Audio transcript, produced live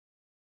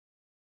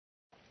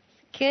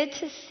Good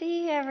to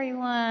see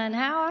everyone.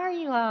 How are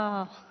you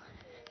all?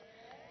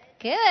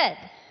 Good.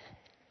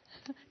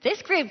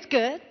 This group's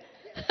good.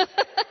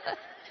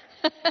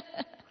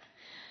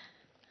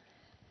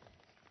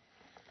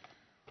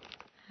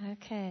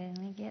 Okay, let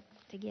me get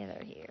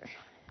together here.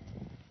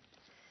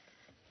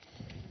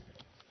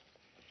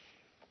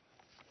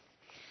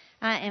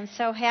 I am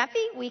so happy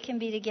we can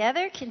be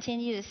together,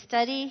 continue to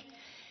study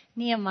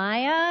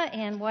Nehemiah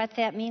and what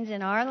that means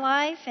in our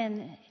life.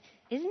 And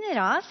isn't it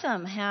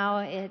awesome how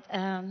it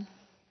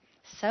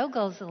so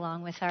goes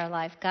along with our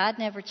life? God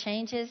never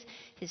changes.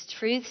 His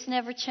truths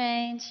never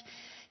change.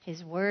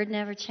 His word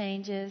never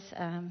changes.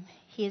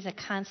 He is a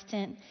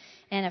constant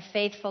and a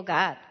faithful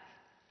God.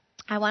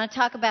 I want to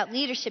talk about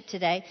leadership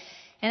today.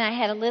 And I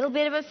had a little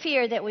bit of a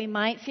fear that we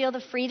might feel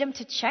the freedom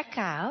to check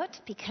out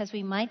because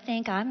we might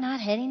think, I'm not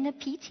heading the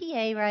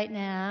PTA right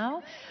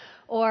now,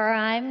 or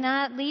I'm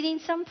not leading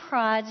some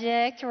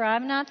project, or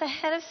I'm not the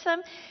head of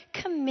some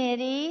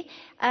committee,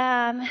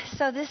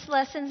 so this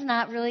lesson's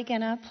not really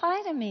going to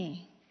apply to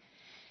me.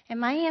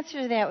 And my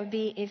answer to that would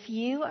be, if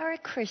you are a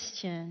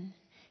Christian,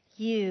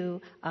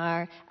 you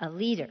are a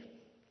leader.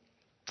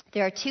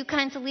 There are two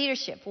kinds of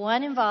leadership.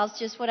 One involves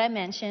just what I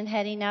mentioned,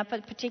 heading up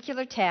a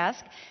particular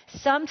task.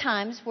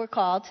 Sometimes we're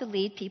called to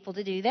lead people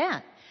to do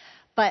that.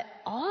 But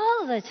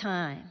all the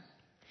time,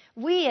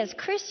 we as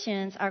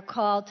Christians are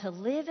called to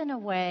live in a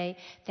way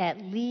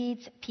that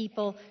leads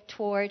people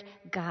toward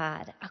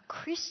God. A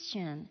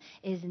Christian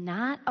is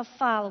not a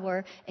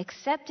follower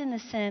except in the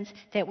sense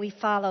that we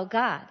follow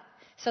God.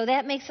 So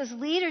that makes us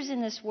leaders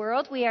in this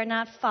world. We are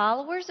not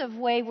followers of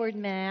wayward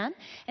man.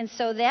 And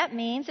so that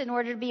means in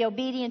order to be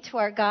obedient to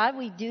our God,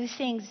 we do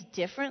things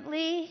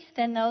differently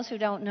than those who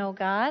don't know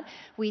God.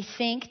 We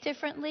think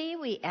differently.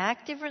 We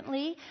act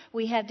differently.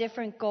 We have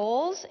different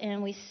goals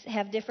and we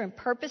have different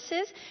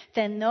purposes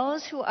than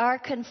those who are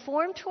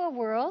conformed to a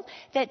world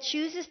that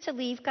chooses to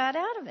leave God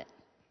out of it.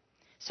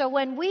 So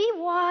when we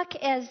walk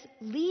as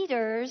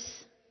leaders,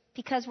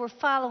 because we're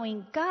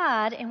following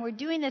God and we're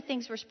doing the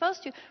things we're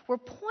supposed to, we're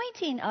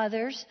pointing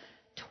others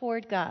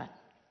toward God.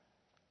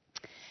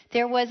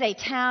 There was a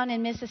town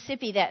in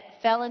Mississippi that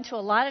fell into a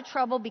lot of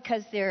trouble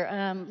because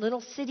their little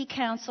city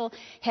council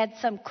had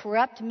some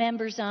corrupt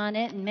members on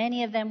it, and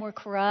many of them were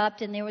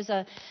corrupt. And there was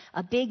a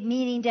big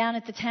meeting down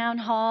at the town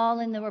hall,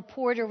 and the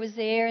reporter was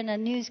there, and the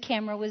news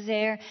camera was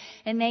there.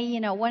 And they,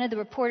 one of the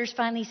reporters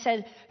finally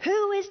said,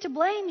 "Who is to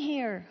blame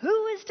here?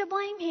 Who is to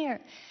blame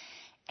here?"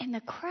 And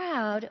the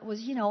crowd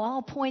was,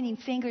 all pointing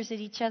fingers at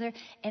each other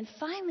and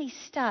finally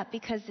stopped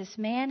because this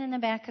man in the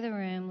back of the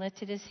room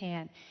lifted his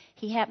hand.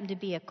 He happened to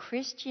be a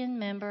Christian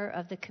member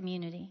of the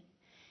community.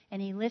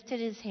 And he lifted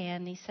his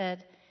hand and he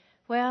said,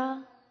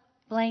 "Well,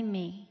 blame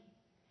me.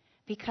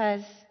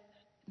 Because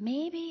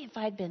maybe if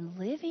I'd been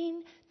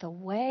living the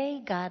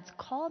way God's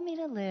called me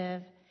to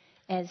live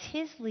as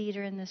his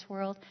leader in this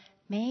world,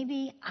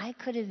 maybe I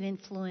could have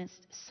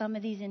influenced some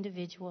of these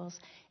individuals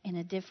in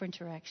a different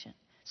direction.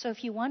 So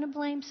if you want to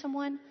blame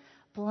someone,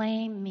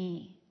 blame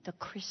me, the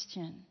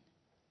Christian."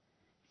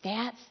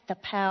 That's the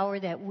power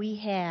that we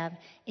have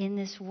in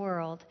this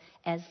world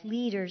as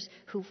leaders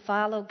who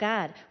follow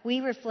God. We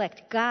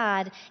reflect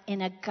God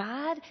in a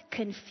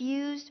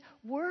God-confused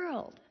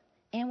world.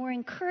 And we're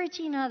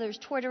encouraging others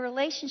toward a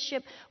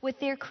relationship with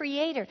their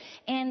Creator.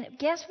 And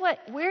guess what?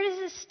 Where does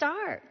this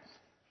start?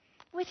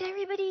 With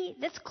everybody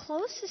that's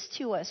closest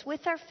to us,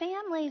 with our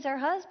families, our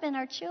husband,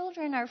 our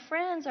children, our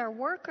friends, our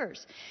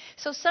workers.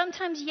 So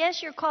sometimes,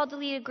 yes, you're called to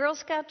lead a Girl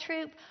Scout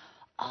troop.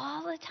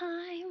 All the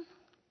time,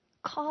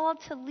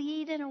 called to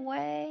lead in a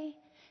way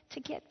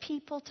to get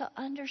people to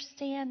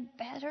understand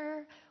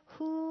better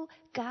who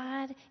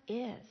God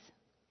is.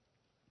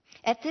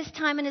 At this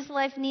time in his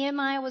life,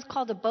 Nehemiah was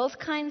called to both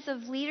kinds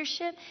of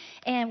leadership.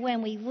 And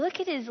when we look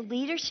at his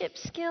leadership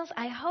skills,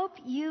 I hope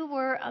you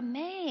were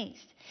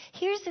amazed.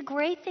 Here's the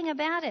great thing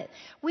about it.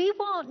 We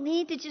won't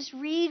need to just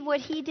read what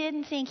he did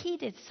and think he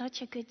did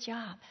such a good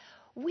job.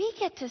 We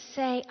get to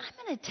say,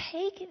 I'm going to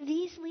take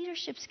these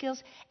leadership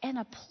skills and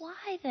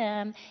apply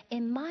them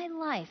in my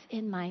life,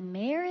 in my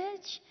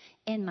marriage,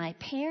 in my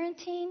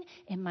parenting,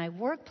 in my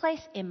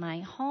workplace, in my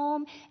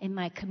home, in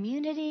my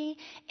community.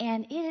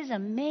 And it is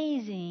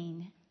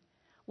amazing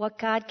what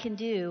God can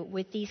do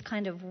with these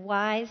kind of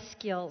wise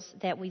skills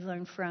that we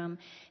learn from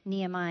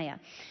Nehemiah.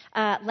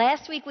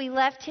 Last week we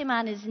left him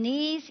on his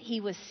knees.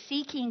 He was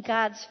seeking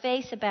God's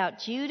face about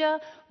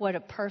Judah. What a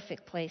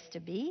perfect place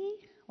to be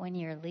when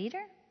you're a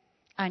leader.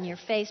 On your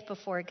face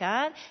before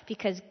God,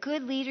 because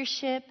good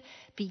leadership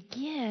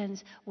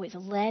begins with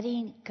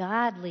letting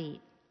God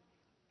lead.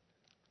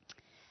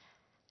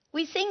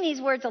 We sing these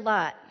words a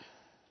lot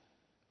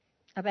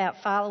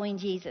about following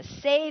Jesus.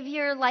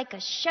 Savior, like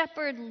a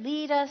shepherd,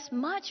 lead us.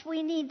 Much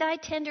we need thy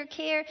tender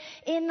care.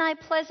 In thy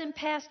pleasant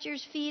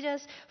pastures feed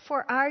us.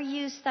 For our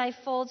use thy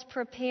folds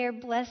prepare.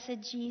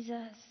 Blessed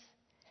Jesus,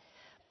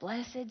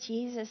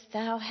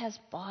 thou hast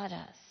bought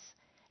us.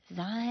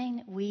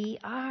 Thine we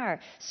are.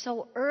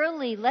 So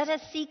early, let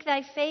us seek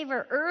thy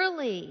favor.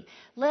 Early,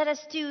 let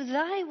us do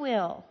thy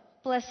will.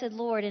 Blessed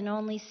Lord and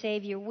only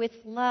Savior, with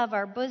love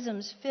our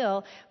bosoms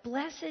fill.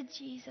 Blessed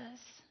Jesus,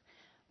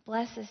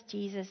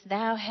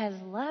 thou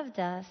hast loved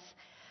us.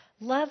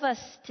 Love us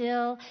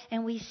still.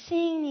 And we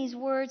sing these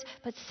words,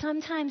 but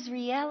sometimes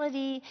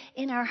reality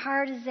in our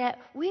heart is that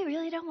we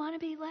really don't want to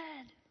be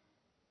led.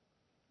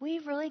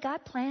 We've really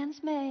got plans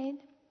made,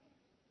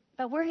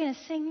 but we're going to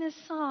sing this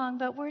song,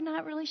 but we're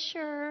not really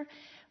sure.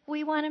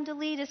 We want him to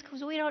lead us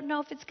because we don't know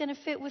if it's going to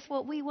fit with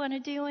what we want to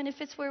do and if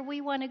it's where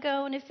we want to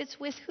go and if it's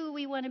with who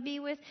we want to be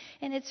with,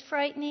 and it's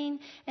frightening.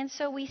 And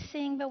so we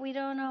sing, but we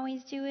don't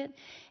always do it.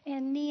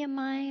 And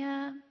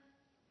Nehemiah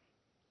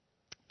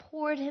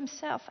poured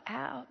himself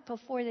out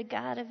before the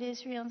God of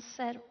Israel and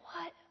said,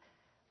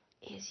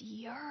 what is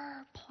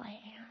your plan?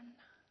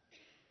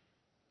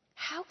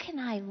 How can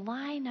I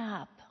line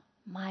up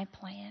my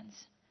plans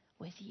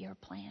with your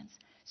plans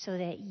so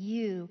that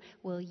you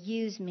will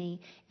use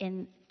me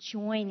in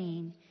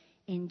joining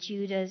in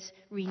Judah's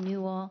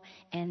renewal?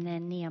 And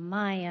then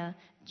Nehemiah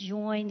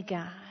joined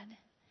God.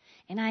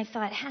 And I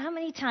thought, how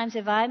many times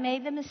have I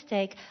made the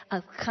mistake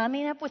of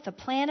coming up with a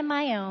plan of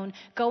my own,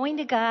 going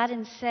to God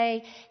and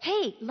say,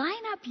 hey,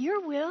 line up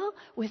your will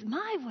with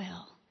my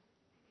will.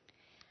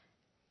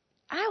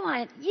 I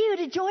want you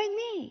to join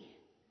me.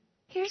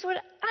 Here's what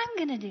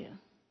I'm going to do.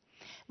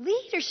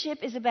 Leadership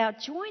is about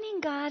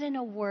joining God in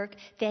a work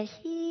that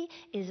he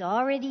is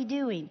already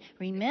doing.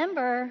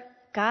 Remember,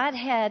 God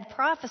had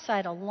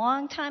prophesied a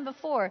long time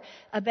before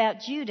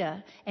about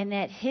Judah and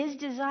that his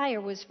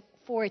desire was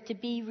for it to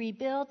be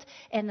rebuilt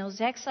and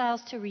those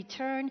exiles to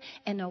return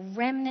and a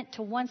remnant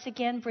to once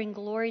again bring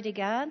glory to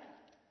God.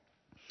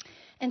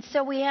 And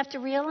so we have to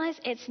realize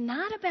it's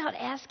not about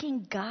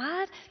asking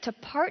God to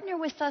partner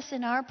with us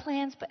in our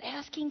plans, but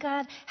asking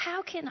God,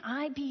 how can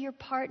I be your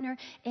partner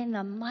in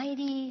the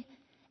mighty,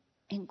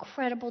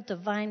 incredible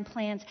divine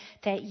plans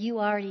that you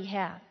already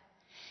have?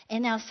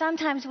 And now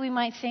sometimes we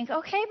might think,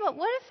 okay, but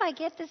what if I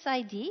get this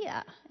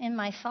idea and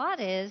my thought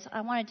is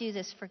I want to do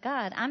this for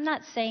God? I'm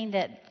not saying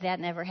that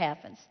never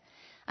happens.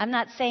 I'm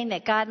not saying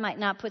that God might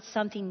not put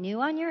something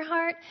new on your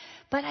heart,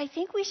 but I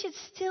think we should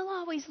still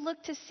always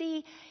look to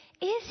see,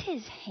 is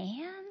his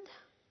hand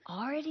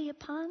already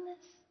upon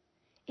this?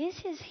 Is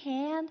his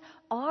hand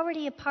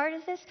already a part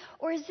of this?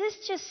 Or is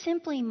this just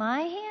simply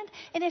my hand?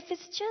 And if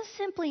it's just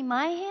simply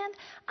my hand,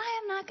 I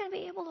am not going to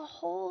be able to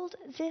hold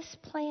this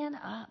plan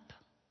up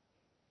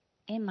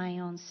in my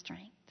own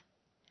strength.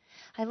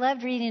 I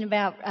loved reading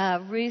about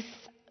Anne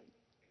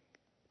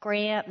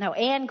Graham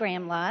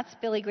Lotz,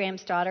 Billy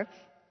Graham's daughter,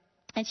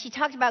 and she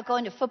talked about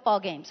going to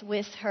football games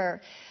with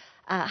her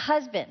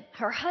husband.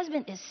 Her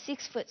husband is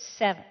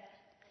 6'7".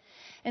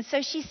 And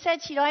so she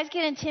said she'd always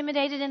get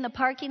intimidated in the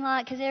parking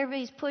lot because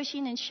everybody's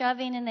pushing and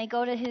shoving, and they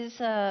go to his,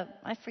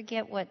 I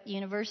forget what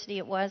university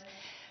it was,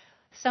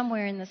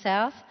 somewhere in the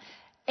South.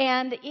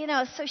 And,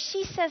 so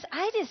she says,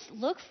 I just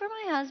look for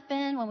my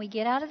husband when we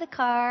get out of the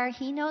car.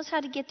 He knows how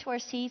to get to our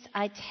seats.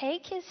 I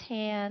take his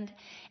hand,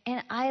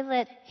 and I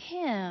let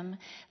him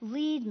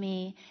lead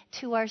me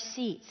to our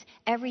seats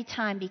every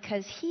time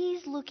because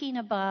he's looking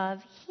above.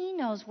 He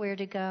knows where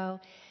to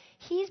go.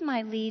 He's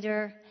my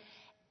leader.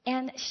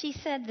 And she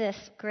said this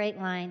great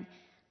line,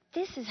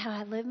 this is how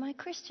I live my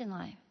Christian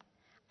life.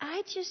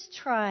 I just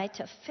try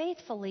to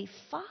faithfully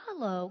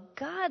follow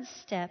God's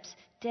steps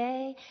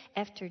day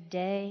after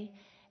day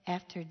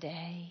after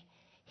day.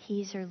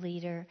 He's her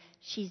leader.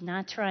 She's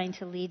not trying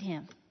to lead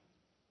him.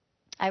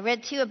 I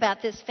read, too,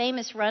 about this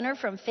famous runner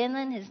from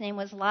Finland. His name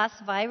was Lasse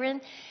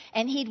Viren,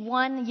 and he'd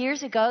won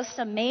years ago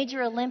some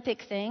major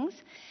Olympic things.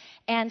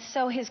 And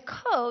so his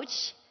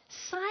coach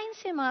signs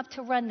him up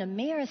to run the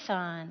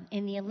marathon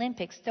in the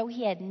Olympics, though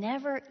he had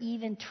never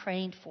even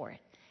trained for it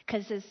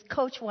because his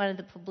coach wanted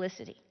the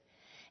publicity.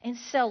 And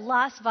so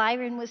Lasse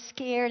Viren was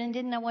scared and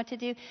didn't know what to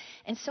do.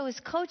 And so his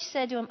coach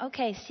said to him,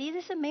 okay, see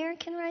this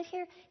American right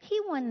here? He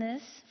won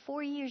this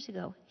 4 years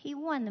ago. He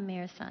won the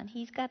marathon.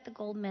 He's got the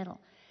gold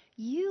medal.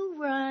 You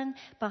run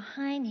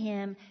behind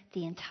him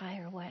the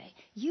entire way.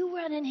 You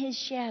run in his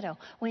shadow.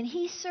 When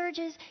he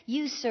surges,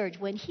 you surge.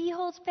 When he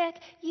holds back,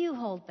 you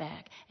hold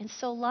back. And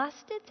so Lasse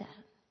did that.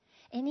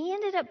 And he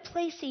ended up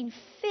placing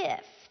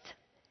 5th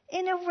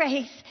in a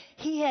race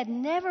he had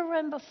never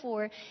run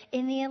before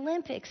in the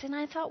Olympics. And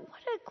I thought, what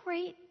a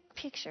great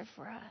picture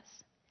for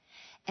us.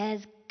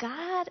 As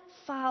God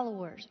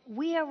followers,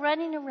 we are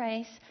running a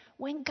race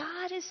when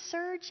God is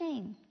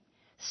surging.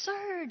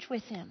 Surge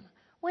with him.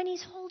 When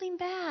he's holding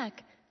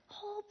back,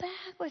 hold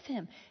back with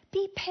him.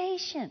 Be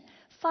patient.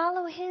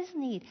 Follow his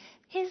lead.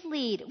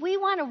 We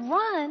want to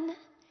run,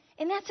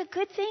 and that's a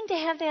good thing to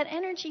have that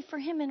energy for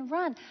him and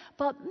run.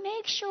 But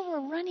make sure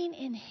we're running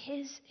in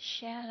his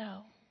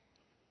shadow,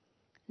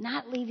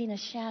 not leaving a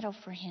shadow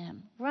for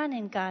him. Run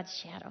in God's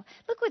shadow.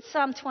 Look what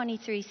Psalm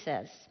 23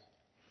 says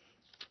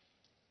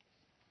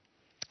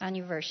on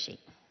your verse sheet.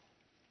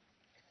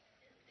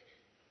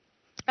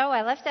 Oh,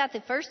 I left out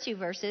the first two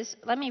verses.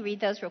 Let me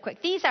read those real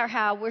quick. These are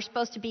how we're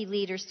supposed to be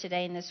leaders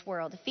today in this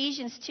world.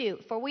 Ephesians 2.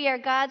 For we are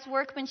God's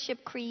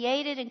workmanship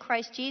created in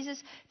Christ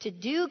Jesus to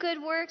do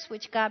good works,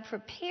 which God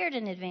prepared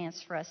in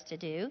advance for us to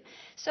do.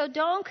 So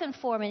don't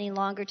conform any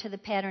longer to the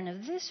pattern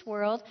of this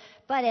world,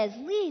 but as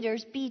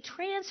leaders, be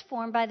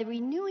transformed by the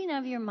renewing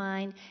of your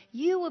mind.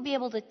 You will be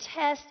able to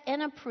test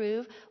and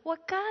approve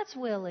what God's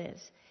will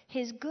is,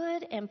 His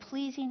good and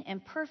pleasing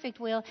and perfect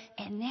will,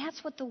 and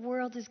that's what the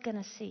world is going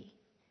to see.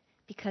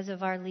 Because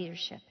of our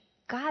leadership.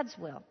 God's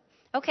will.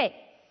 Okay,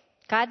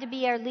 God to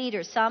be our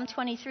leader. Psalm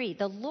 23.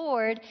 The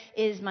Lord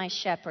is my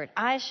shepherd.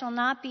 I shall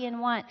not be in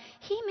want.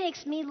 He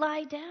makes me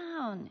lie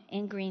down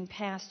in green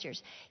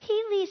pastures.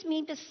 He leads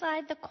me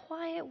beside the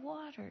quiet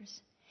waters.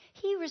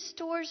 He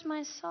restores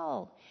my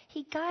soul.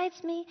 He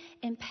guides me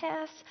in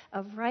paths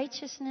of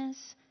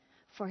righteousness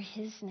for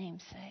His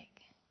name's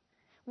sake.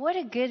 What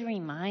a good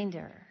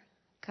reminder.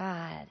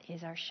 God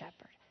is our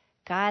shepherd.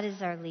 God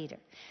is our leader.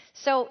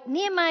 So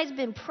Nehemiah's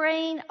been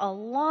praying a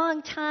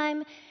long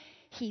time.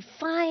 He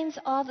finds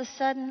all of a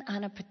sudden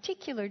on a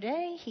particular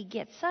day, he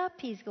gets up,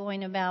 he's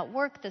going about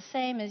work the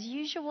same as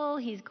usual.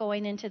 He's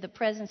going into the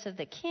presence of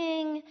the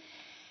king.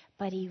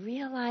 But he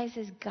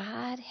realizes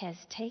God has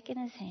taken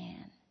his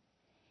hand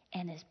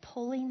and is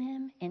pulling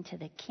him into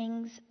the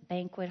king's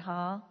banquet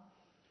hall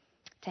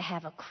to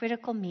have a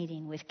critical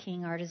meeting with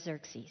King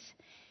Artaxerxes.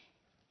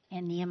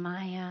 And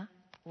Nehemiah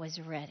was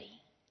ready.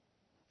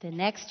 The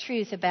next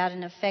truth about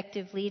an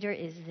effective leader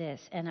is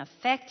this. An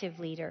effective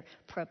leader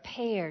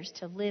prepares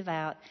to live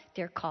out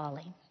their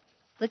calling.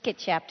 Look at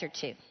chapter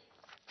 2.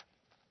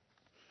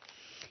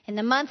 In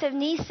the month of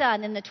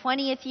Nisan, in the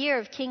 20th year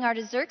of King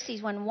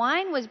Artaxerxes, when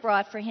wine was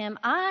brought for him,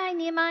 I,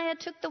 Nehemiah,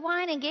 took the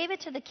wine and gave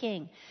it to the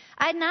king.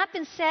 I had not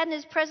been sad in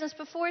his presence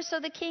before, so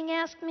the king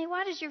asked me,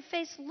 why does your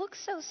face look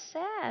so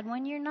sad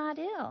when you're not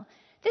ill?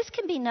 This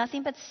can be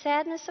nothing but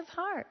sadness of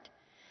heart.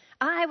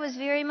 I was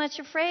very much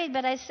afraid,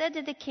 but I said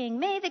to the king,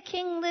 may the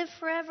king live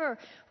forever.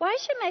 Why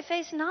should my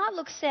face not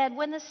look sad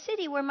when the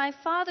city where my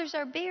fathers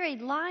are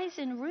buried lies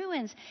in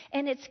ruins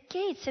and its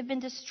gates have been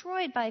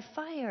destroyed by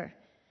fire?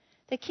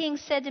 The king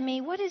said to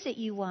me, what is it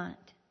you want?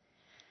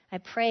 I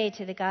prayed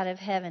to the God of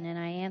heaven, and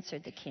I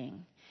answered the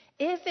king,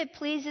 if it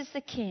pleases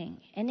the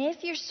king, and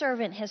if your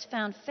servant has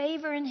found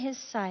favor in his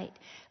sight,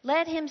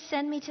 let him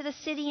send me to the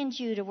city in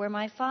Judah where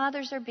my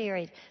fathers are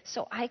buried,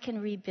 so I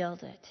can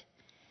rebuild it.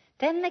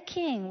 Then the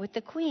king, with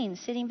the queen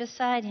sitting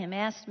beside him,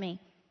 asked me,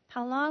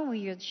 how long will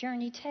your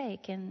journey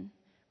take, and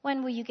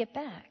when will you get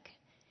back?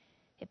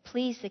 It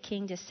pleased the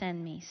king to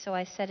send me, so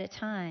I set a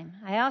time.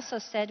 I also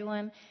said to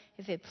him,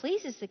 if it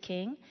pleases the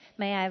king,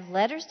 may I have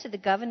letters to the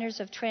governors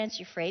of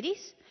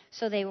Trans-Euphrates,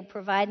 so they will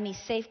provide me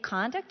safe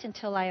conduct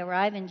until I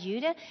arrive in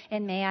Judah,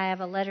 and may I have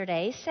a letter to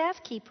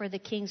Asaph, keeper of the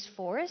king's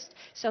forest,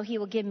 so he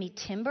will give me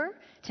timber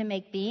to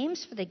make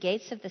beams for the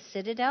gates of the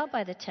citadel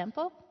by the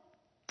temple,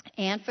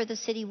 and for the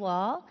city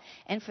wall,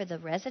 and for the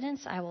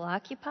residence I will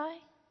occupy?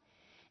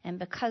 And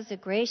because the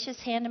gracious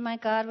hand of my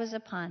God was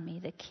upon me,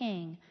 the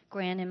king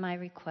granted my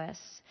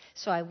requests.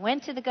 So I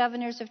went to the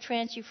governors of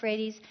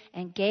Trans-Euphrates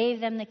and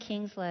gave them the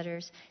king's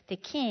letters. The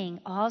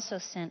king also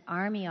sent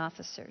army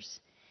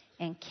officers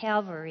and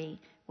cavalry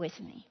with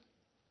me.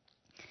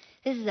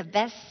 This is the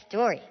best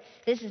story.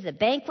 This is the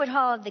banquet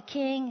hall of the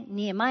king.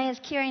 Nehemiah's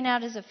carrying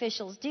out his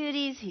official's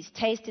duties. He's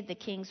tasted the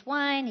king's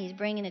wine. He's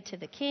bringing it to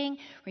the king.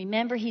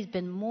 Remember, he's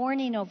been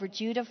mourning over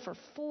Judah for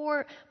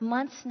 4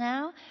 months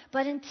now.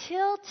 But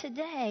until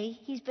today,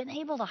 he's been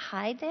able to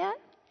hide that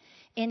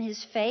in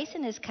his face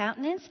and his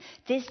countenance.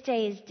 This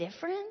day is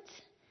different.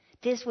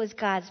 This was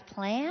God's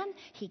plan.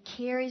 He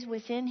carries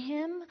within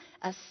him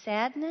a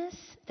sadness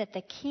that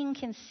the king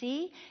can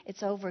see.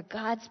 It's over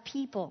God's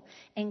people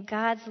and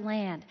God's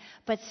land.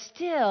 But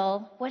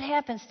still, what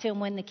happens to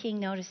him when the king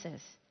notices?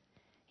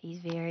 He's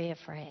very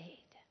afraid.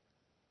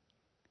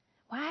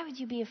 Why would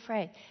you be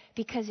afraid?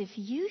 Because if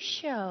you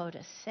showed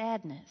a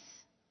sadness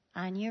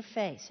on your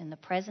face in the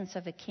presence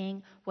of a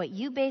king, what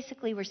you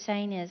basically were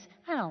saying is,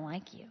 I don't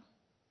like you.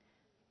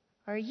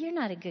 Or you're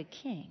not a good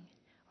king.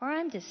 Or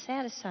I'm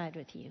dissatisfied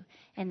with you.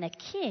 And the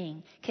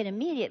king can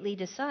immediately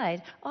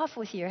decide, off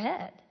with your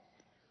head.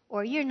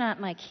 Or you're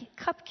not my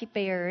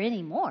cupbearer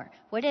anymore.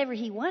 Whatever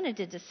he wanted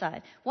to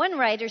decide. One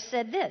writer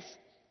said this,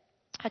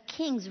 a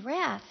king's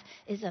wrath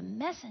is a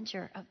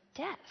messenger of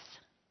death.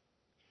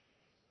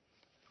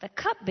 The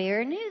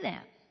cupbearer knew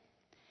that.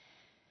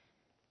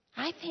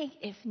 I think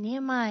if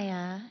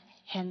Nehemiah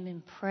had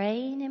been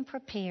praying and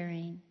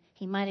preparing,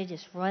 he might have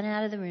just run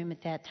out of the room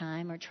at that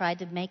time or tried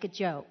to make a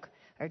joke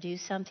or do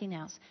something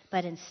else.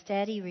 But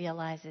instead he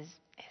realizes,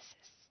 this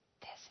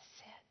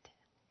is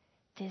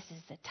it. This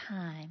is the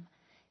time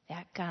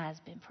that God's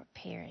been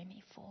preparing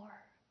me for.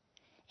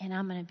 And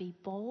I'm going to be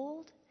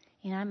bold,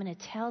 and I'm going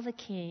to tell the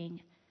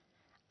king,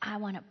 I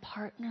want to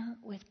partner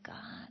with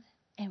God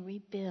and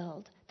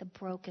rebuild the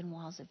broken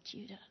walls of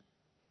Judah.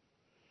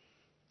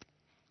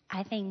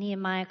 I think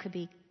Nehemiah could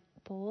be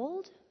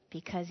bold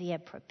because he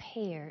had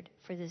prepared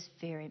for this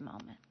very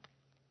moment.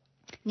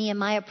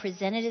 Nehemiah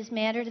presented his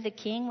matter to the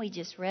king, we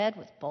just read,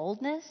 with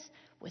boldness,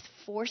 with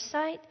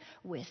foresight,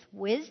 with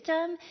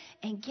wisdom.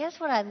 And guess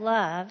what I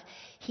love?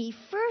 He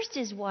first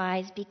is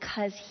wise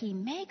because he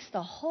makes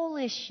the whole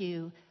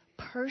issue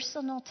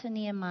personal to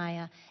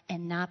Nehemiah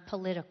and not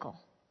political.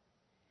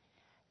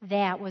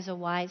 That was a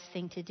wise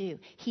thing to do.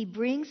 He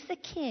brings the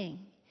king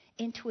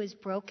into his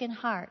broken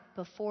heart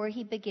before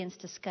he begins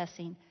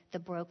discussing the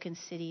broken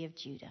city of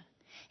Judah.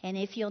 And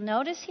if you'll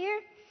notice here,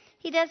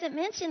 he doesn't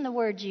mention the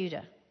word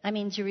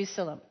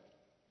Jerusalem.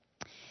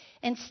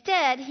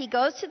 Instead, he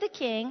goes to the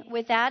king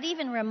without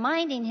even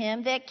reminding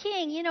him that,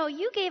 king,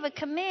 you gave a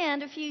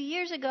command a few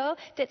years ago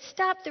that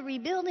stopped the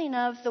rebuilding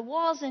of the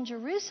walls in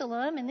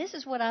Jerusalem, and this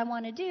is what I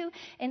want to do.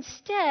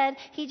 Instead,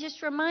 he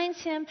just reminds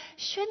him,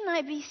 shouldn't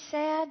I be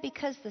sad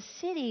because the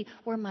city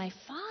where my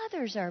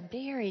fathers are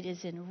buried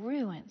is in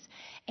ruins?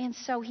 And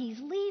so he's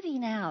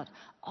leaving out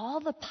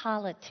all the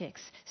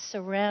politics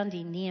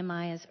surrounding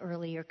Nehemiah's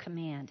earlier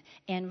command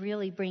and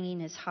really bringing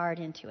his heart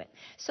into it.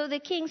 So the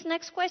king's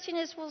next question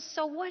is, well,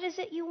 so what is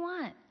it you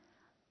want?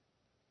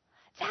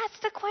 That's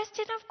the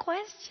question of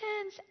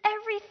questions.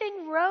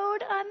 Everything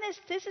rode on this.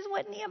 This is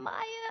what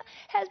Nehemiah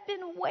has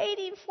been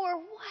waiting for.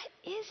 What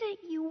is it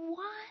you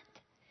want?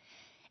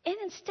 And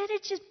instead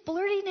of just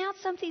blurting out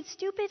something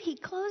stupid, he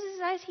closes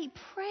his eyes, he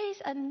prays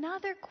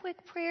another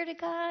quick prayer to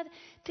God.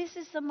 This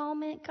is the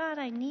moment. God,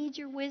 I need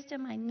your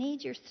wisdom. I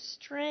need your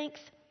strength.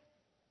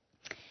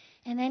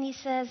 And then he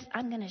says,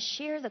 I'm going to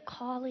share the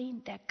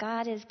calling that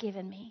God has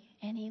given me.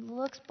 And he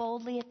looks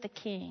boldly at the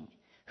king,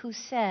 who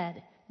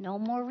said, no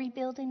more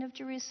rebuilding of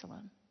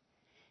Jerusalem.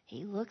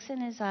 He looks in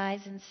his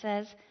eyes and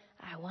says,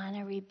 I want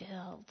to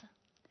rebuild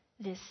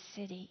this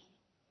city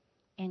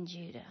in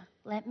Judah.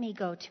 Let me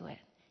go to it.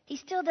 He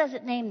still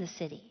doesn't name the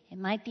city. It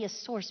might be a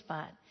sore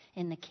spot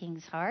in the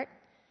king's heart.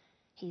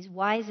 He's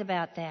wise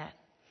about that.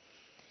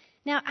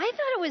 Now, I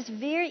thought it was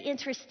very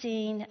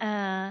interesting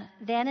that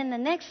in the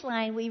next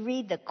line we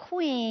read the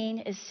queen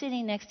is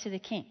sitting next to the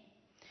king.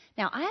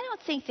 Now, I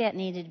don't think that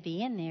needed to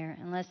be in there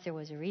unless there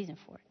was a reason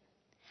for it.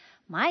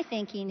 My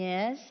thinking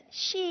is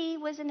she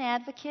was an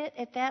advocate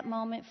at that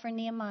moment for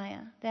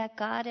Nehemiah, that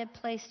God had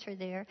placed her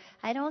there.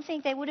 I don't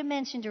think they would have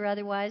mentioned her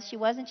otherwise. She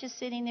wasn't just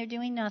sitting there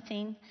doing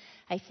nothing.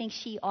 I think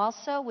she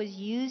also was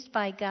used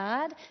by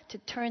God to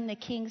turn the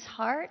king's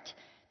heart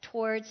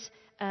towards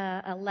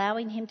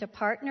allowing him to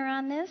partner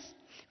on this.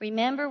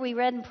 Remember, we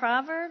read in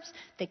Proverbs,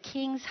 the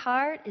king's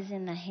heart is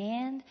in the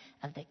hand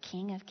of the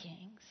King of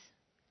Kings.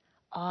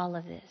 All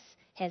of this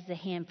has the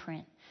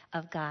handprint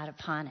of God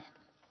upon it.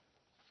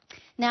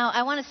 Now,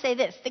 I want to say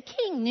this. The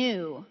king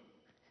knew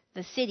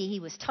the city he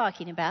was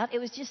talking about. It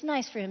was just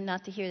nice for him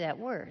not to hear that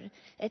word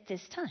at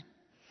this time.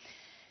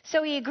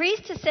 So he agrees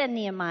to send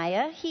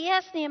Nehemiah. He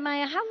asks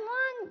Nehemiah, how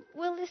long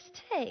will this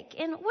take?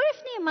 And what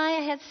if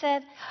Nehemiah had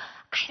said,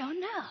 I don't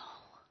know.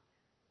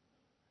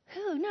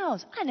 Who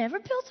knows? I never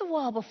built a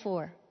wall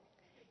before.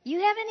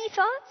 You have any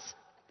thoughts?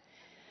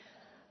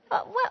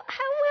 Well,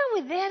 how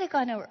well would that have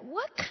gone over?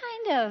 What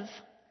kind of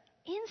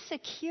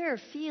insecure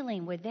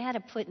feeling would that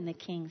have put in the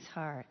king's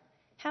heart?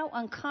 How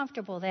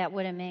uncomfortable that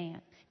would have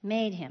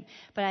made him.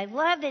 But I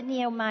love that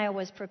Nehemiah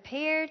was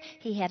prepared.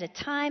 He had a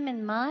time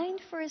in mind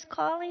for his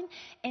calling.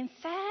 In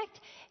fact,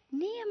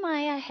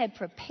 Nehemiah had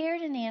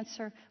prepared an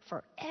answer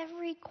for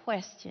every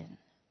question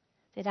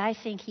that I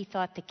think he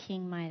thought the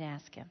king might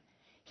ask him.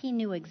 He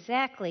knew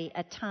exactly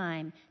a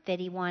time that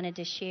he wanted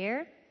to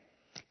share.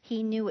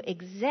 He knew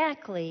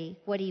exactly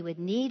what he would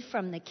need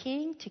from the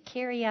king to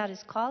carry out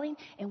his calling.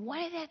 And what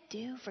did that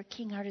do for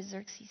King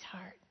Artaxerxes'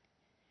 heart?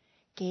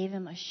 Gave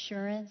him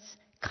assurance,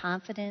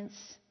 confidence,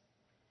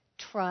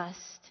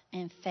 trust,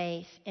 and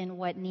faith in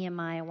what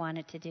Nehemiah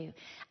wanted to do.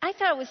 I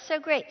thought it was so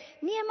great.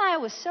 Nehemiah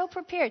was so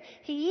prepared.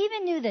 He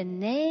even knew the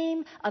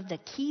name of the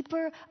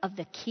keeper of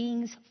the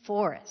king's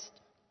forest.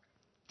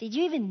 Did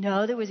you even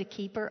know there was a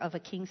keeper of a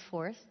king's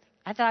forest?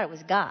 I thought it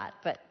was God,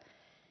 but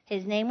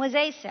his name was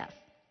Asaph.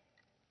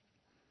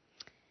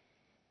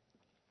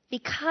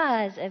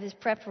 Because of his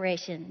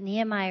preparation,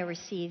 Nehemiah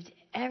received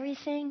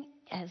everything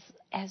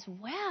as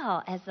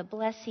well as the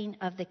blessing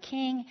of the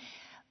king.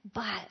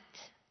 But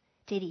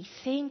did he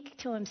think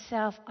to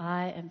himself,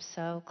 I am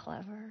so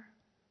clever.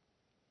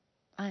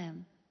 I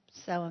am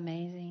so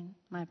amazing.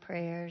 My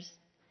prayers.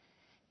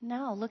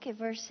 No, look at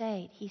verse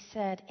 8. He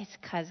said, it's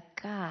because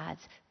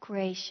God's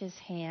gracious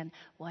hand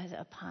was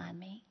upon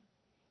me.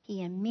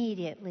 He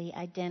immediately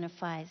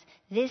identifies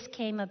this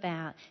came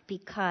about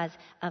because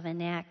of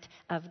an act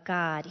of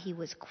God. He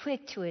was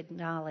quick to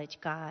acknowledge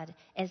God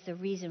as the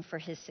reason for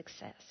his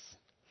success.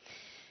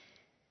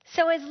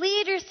 So as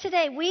leaders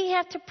today, we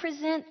have to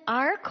present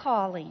our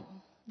calling.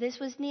 This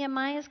was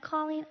Nehemiah's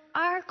calling,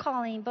 our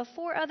calling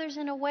before others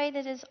in a way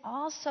that is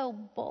also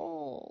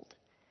bold,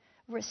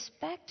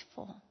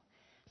 respectful,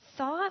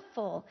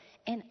 thoughtful,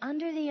 and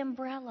under the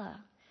umbrella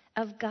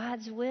of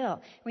God's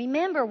will.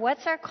 Remember,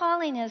 what's our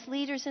calling as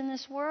leaders in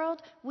this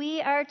world?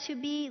 We are to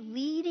be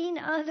leading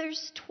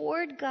others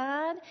toward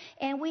God,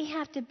 and we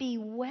have to be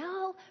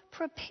well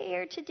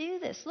prepared to do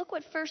this. Look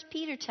what 1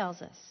 Peter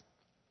tells us.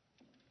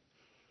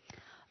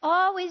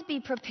 Always be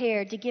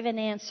prepared to give an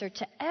answer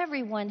to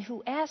everyone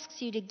who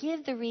asks you to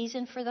give the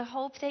reason for the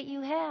hope that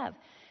you have.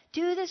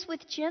 Do this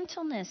with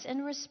gentleness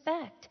and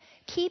respect,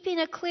 keeping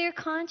a clear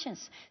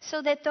conscience,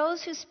 so that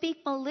those who speak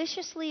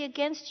maliciously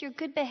against your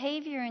good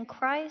behavior in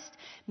Christ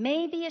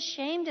may be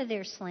ashamed of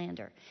their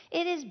slander.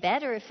 It is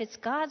better, if it's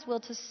God's will,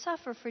 to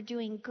suffer for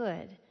doing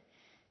good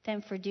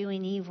than for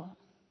doing evil.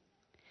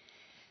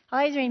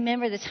 I always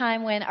remember the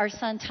time when our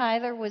son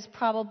Tyler was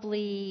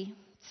probably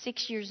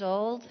 6 years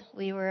old.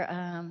 We were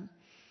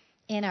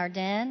in our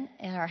den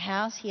in our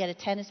house. He had a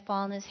tennis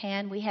ball in his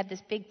hand. We had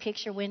this big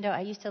picture window.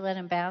 I used to let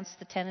him bounce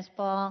the tennis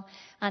ball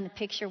on the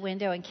picture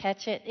window and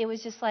catch it. It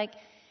was just like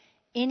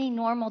any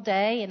normal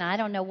day, and I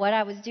don't know what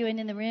I was doing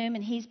in the room,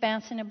 and he's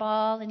bouncing a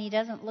ball, and he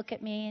doesn't look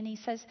at me, and he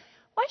says,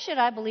 "Why should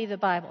I believe the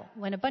Bible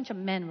when a bunch of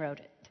men wrote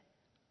it?"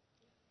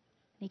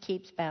 And he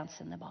keeps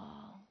bouncing the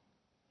ball.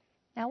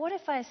 Now, what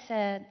if I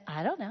said,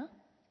 "I don't know.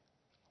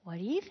 What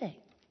do you think?"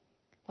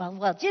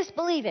 Well, just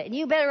believe it, and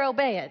you better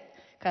obey it,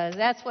 because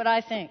that's what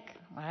I think.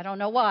 I don't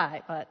know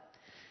why, but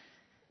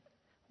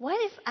what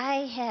if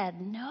I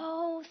had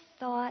no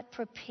thought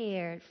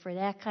prepared for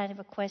that kind of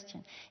a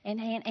question?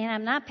 And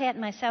I'm not patting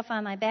myself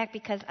on my back,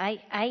 because I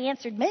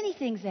answered many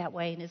things that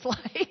way in his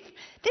life.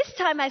 This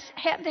time I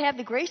happened to have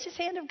the gracious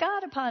hand of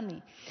God upon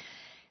me.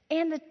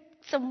 And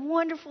some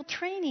wonderful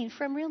training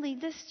from really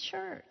this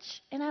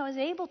church. And I was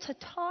able to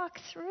talk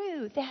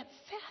through that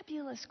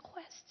fabulous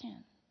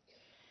question,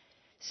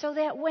 so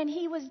that when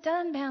he was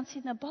done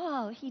bouncing the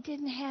ball, he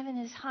didn't have in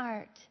his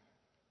heart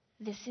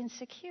this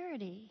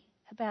insecurity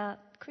about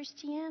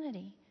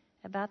Christianity,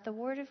 about the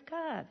Word of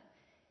God.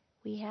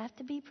 We have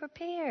to be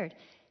prepared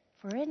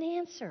for an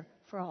answer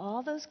for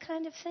all those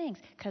kind of things.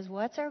 Because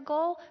what's our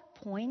goal?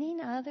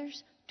 Pointing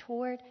others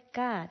toward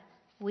God.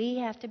 We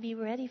have to be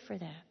ready for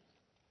that.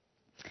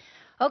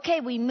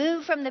 Okay, we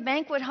move from the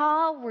banquet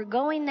hall. We're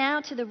going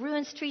now to the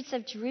ruined streets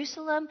of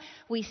Jerusalem.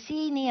 We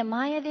see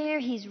Nehemiah there.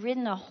 He's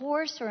ridden a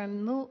horse or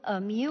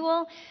a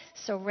mule.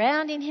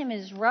 Surrounding him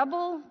is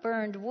rubble,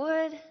 burned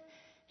wood.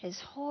 His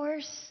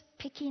horse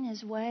picking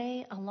his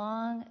way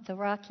along the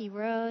rocky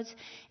roads.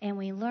 And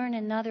we learn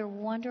another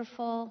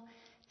wonderful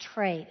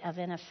trait of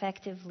an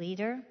effective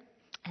leader.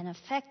 An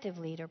effective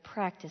leader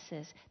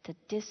practices the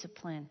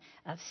discipline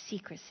of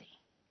secrecy.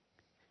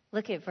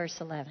 Look at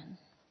verse 11.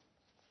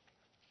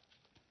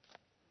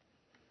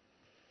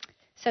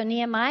 So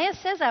Nehemiah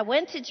says, "I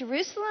went to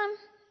Jerusalem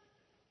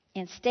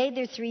and stayed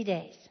there 3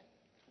 days."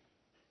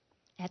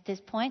 At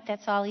this point,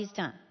 that's all he's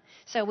done.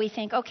 So we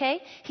think,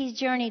 okay, he's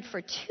journeyed for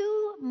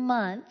 2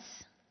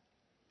 months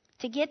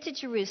to get to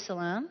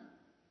Jerusalem.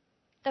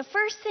 The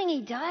first thing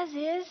he does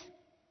is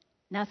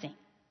nothing.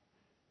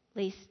 At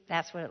least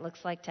that's what it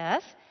looks like to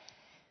us.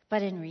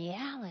 But in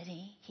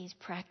reality, he's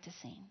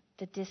practicing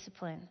the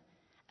discipline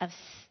of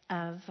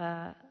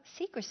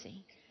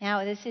secrecy.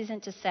 Now, this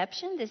isn't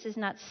deception. This is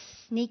not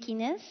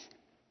sneakiness.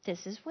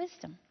 This is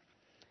wisdom.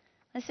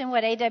 Listen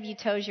what A.W.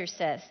 Tozier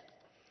says.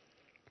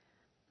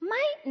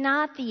 Might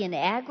not the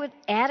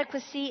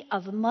inadequacy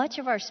of much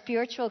of our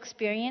spiritual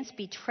experience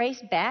be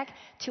traced back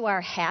to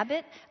our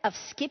habit of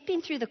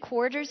skipping through the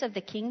corridors of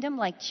the kingdom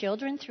like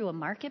children through a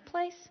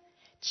marketplace,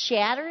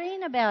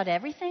 chattering about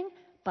everything,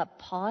 but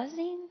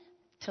pausing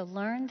to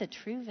learn the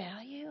true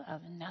value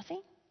of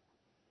nothing?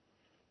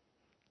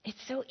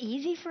 It's so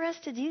easy for us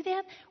to do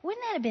that.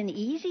 Wouldn't that have been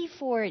easy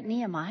for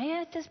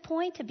Nehemiah at this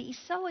point to be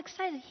so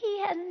excited? He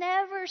had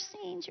never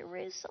seen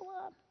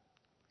Jerusalem.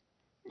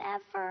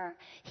 Never.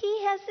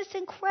 He has this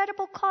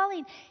incredible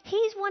calling.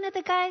 He's one of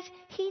the guys,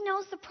 he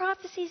knows the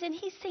prophecies, and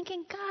he's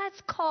thinking,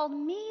 God's called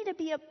me to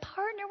be a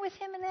partner with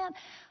him in that.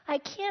 I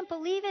can't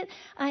believe it.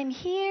 I'm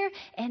here,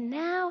 and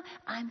now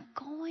I'm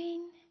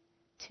going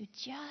to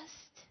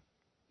just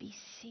be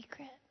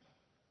secret.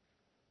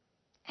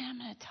 And I'm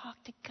going to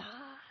talk to God.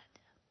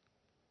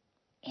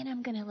 And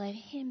I'm going to let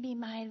him be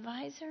my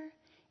advisor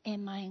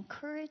and my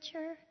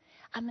encourager.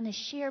 I'm going to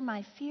share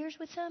my fears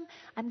with him.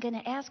 I'm going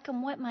to ask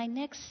him what my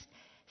next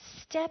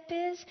step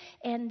is.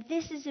 And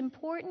this is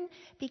important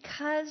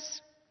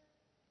because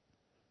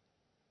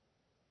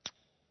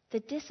the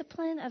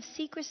discipline of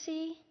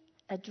secrecy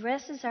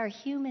addresses our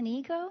human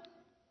ego.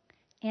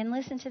 And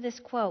listen to this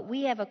quote.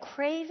 We have a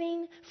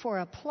craving for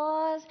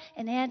applause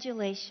and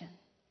adulation.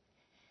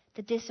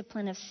 The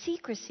discipline of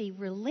secrecy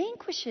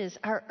relinquishes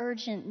our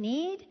urgent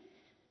need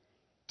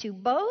to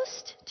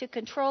boast, to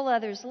control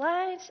others'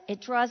 lives.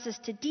 It draws us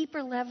to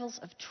deeper levels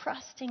of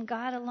trust in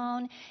God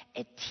alone.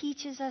 It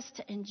teaches us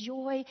to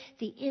enjoy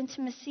the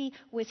intimacy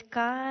with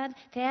God.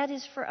 That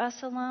is for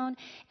us alone.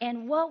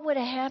 And what would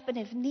have happened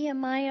if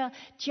Nehemiah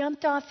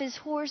jumped off his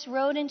horse,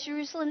 rode in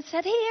Jerusalem, and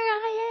said, "Here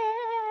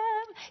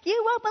I am.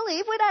 You won't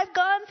believe what I've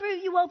gone through.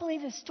 You won't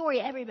believe the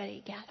story."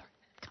 Everybody gather.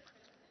 Come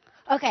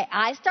on. Okay,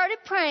 I started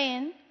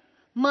praying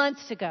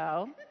months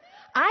ago.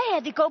 I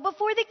had to go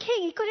before the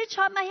king. He could have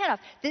chopped my head off.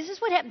 This is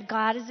what happened.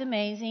 God is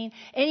amazing.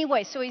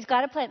 Anyway, so he's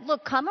got a plan.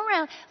 Look, come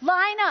around.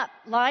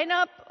 Line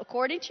up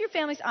according to your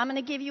families. I'm going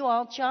to give you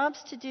all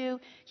jobs to do.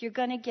 You're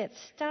going to get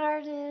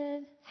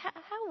started.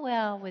 How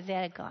well would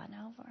that have gone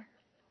over?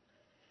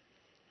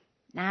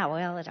 Not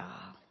well at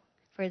all.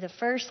 For the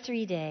first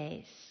 3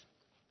 days,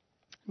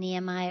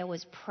 Nehemiah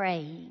was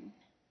praying,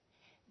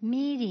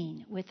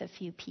 meeting with a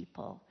few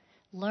people,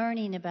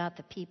 learning about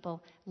the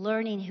people,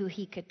 learning who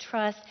he could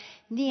trust.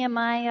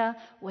 Nehemiah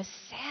was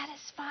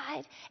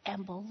satisfied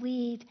and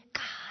believed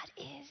God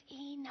is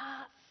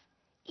enough.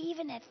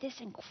 Even at this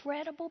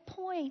incredible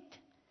point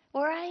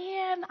where I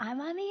am,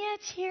 I'm on the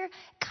edge here,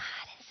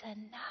 God is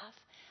enough.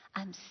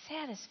 I'm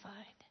satisfied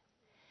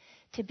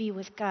to be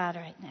with God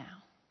right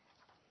now.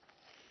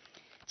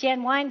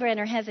 Jan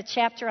Weinbrenner has a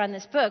chapter on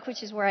this book,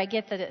 which is where I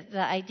get the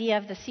idea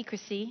of the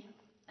secrecy.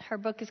 Her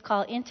book is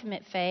called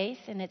Intimate Faith,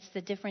 and it's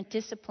the different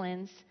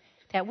disciplines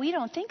that we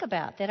don't think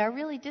about that are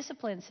really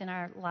disciplines in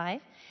our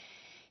life.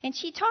 And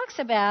she talks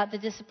about the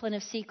discipline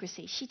of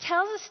secrecy. She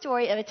tells a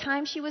story of a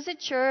time she was at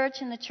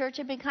church, and the church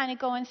had been kind of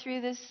going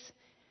through this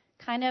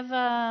kind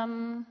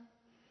of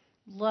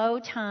low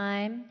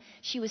time.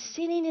 She was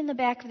sitting in the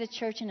back of the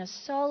church, and a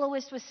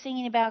soloist was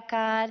singing about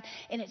God,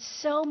 and it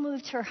so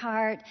moved her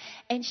heart.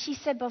 And she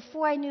said,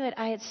 before I knew it,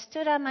 I had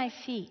stood on my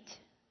feet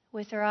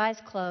with her eyes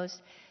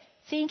closed,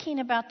 thinking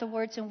about the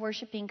words and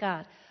worshiping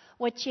God.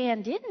 What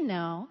Jan didn't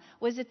know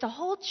was that the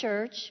whole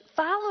church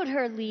followed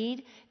her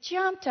lead,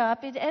 jumped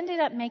up. It ended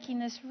up making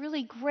this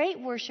really great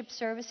worship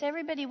service.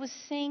 Everybody was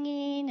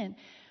singing and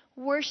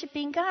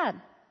worshiping God.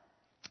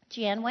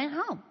 Jan went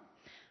home.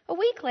 A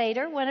week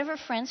later, one of her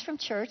friends from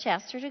church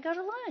asked her to go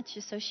to lunch,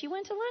 so she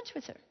went to lunch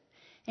with her.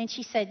 And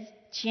she said,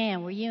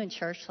 Jan, were you in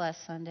church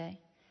last Sunday?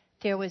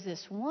 There was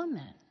this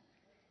woman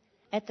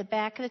at the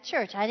back of the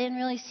church. I didn't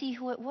really see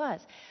who it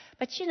was.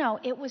 But,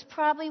 it was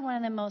probably one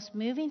of the most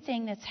moving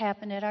things that's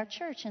happened at our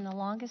church in the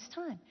longest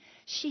time.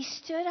 She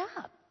stood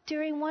up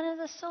during one of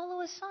the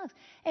soloist songs,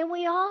 and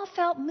we all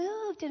felt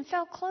moved and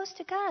felt close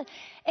to God.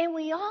 And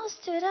we all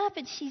stood up,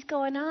 and she's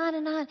going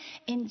on.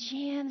 And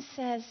Jan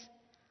says,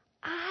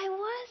 I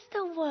was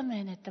the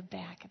woman at the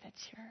back of the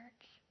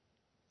church.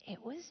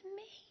 It was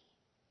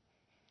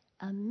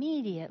me.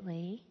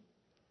 Immediately,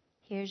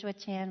 here's what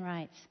Jan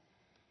writes.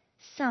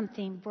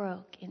 Something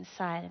broke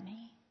inside of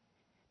me.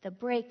 The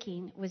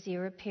breaking was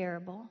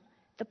irreparable.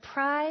 The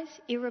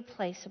prize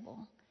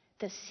irreplaceable.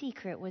 The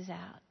secret was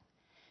out.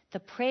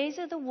 The praise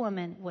of the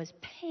woman was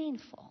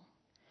painful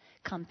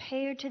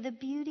compared to the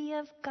beauty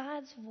of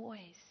God's voice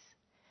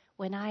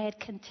when I had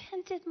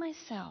contented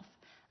myself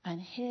on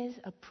His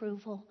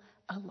approval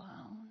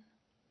alone.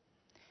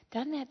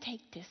 Doesn't that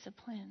take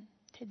discipline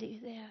to do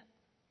that?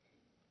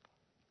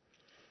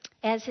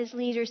 As His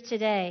leaders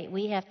today,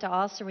 we have to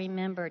also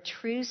remember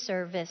true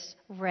service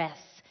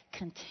rests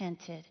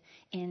contented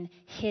in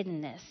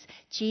hiddenness.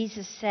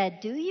 Jesus said,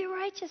 do your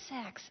righteous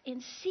acts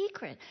in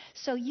secret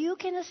so you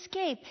can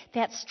escape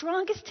that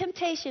strongest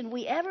temptation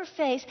we ever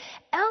face,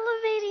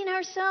 elevating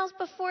ourselves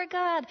before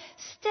God,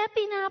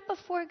 stepping out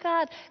before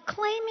God,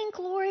 claiming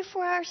glory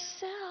for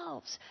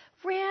ourselves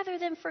rather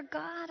than for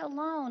God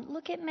alone.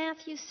 Look at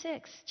Matthew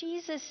 6.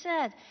 Jesus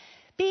said,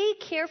 be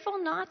careful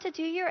not to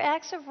do your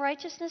acts of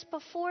righteousness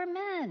before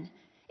men.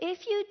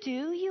 If you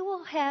do, you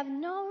will have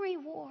no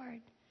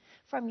reward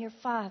from your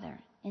Father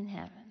in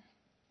heaven.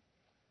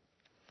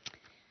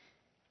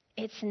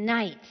 It's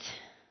night.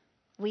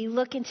 We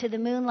look into the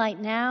moonlight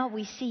now.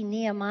 We see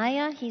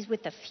Nehemiah. He's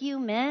with a few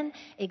men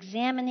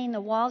examining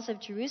the walls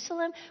of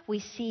Jerusalem. We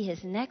see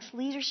his next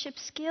leadership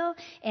skill,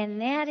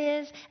 and that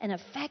is an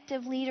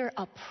effective leader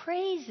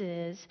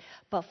appraises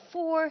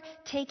before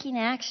taking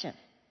action.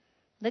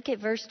 Look at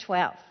verse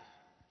 12.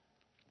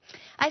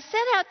 I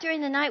set out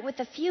during the night with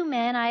a few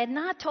men. I had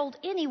not told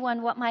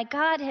anyone what my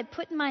God had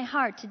put in my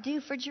heart to do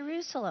for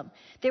Jerusalem.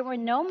 There were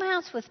no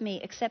mounts with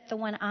me except the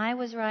one I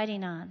was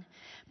riding on.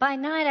 By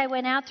night I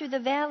went out through the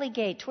valley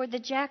gate toward the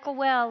Jackal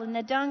Well and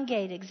the Dung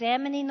Gate,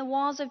 examining the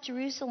walls of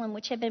Jerusalem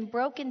which had been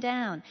broken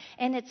down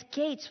and its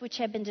gates which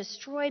had been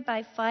destroyed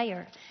by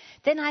fire.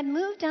 Then I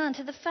moved on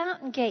to the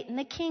Fountain Gate and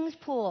the King's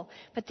Pool,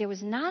 but there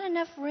was not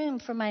enough room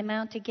for my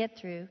mount to get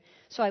through.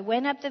 So I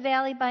went up the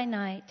valley by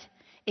night,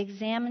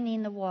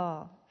 examining the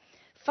wall.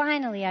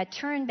 Finally, I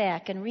turned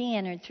back and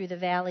re-entered through the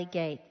valley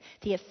gate.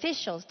 The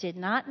officials did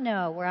not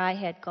know where I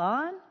had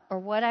gone or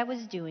what I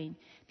was doing,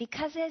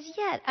 because as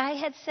yet I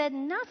had said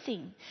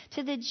nothing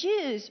to the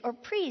Jews or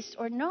priests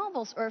or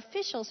nobles or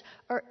officials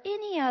or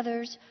any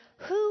others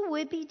who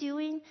would be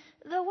doing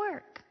the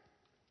work.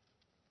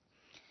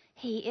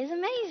 He is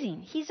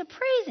amazing. He's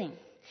appraising.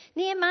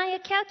 Nehemiah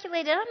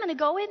calculated, I'm going to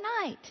go at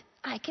night.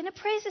 I can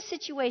appraise the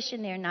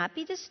situation there, not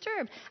be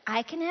disturbed.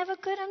 I can have a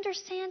good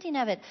understanding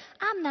of it.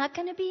 I'm not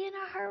going to be in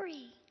a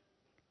hurry.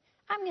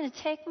 I'm going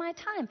to take my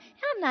time. And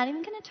I'm not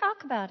even going to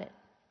talk about it.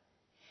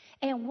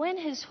 And when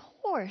his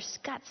horse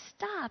got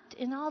stopped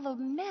in all the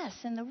mess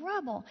and the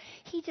rubble,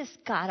 he just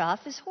got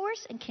off his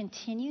horse and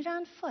continued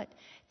on foot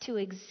to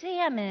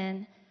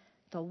examine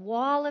the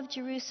wall of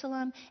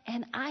Jerusalem.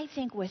 And I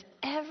think with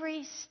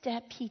every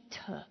step he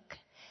took,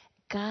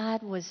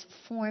 God was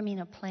forming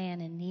a plan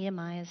in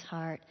Nehemiah's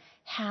heart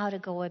how to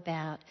go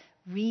about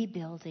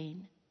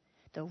rebuilding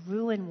the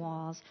ruined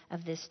walls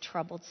of this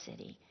troubled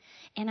city.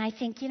 And I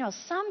think,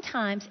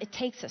 sometimes it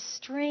takes a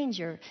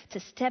stranger to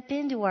step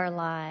into our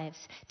lives,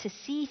 to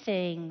see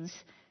things,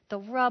 the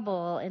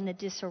rubble and the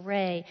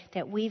disarray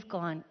that we've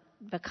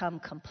become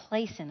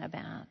complacent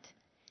about.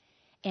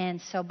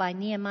 And so by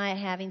Nehemiah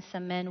having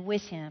some men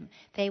with him,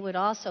 they would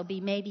also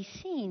be maybe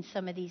seeing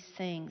some of these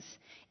things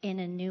in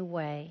a new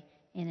way,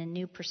 in a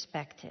new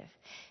perspective.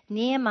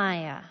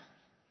 Nehemiah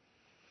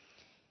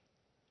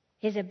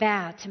is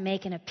about to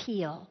make an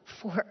appeal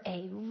for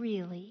a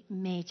really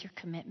major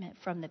commitment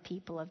from the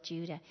people of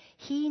Judah.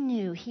 He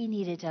knew he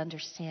needed to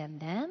understand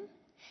them,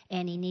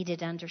 and he needed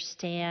to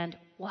understand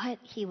what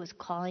he was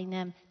calling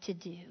them to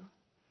do.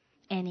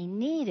 And he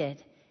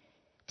needed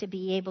to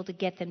be able to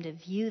get them to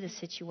view the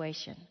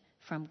situation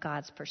from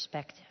God's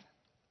perspective.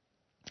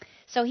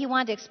 So he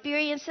wanted to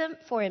experience them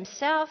for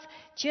himself,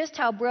 just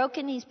how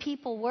broken these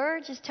people were,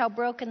 just how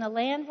broken the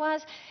land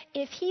was.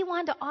 If he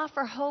wanted to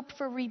offer hope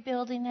for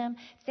rebuilding them,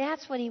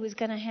 that's what he was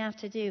going to have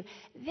to do.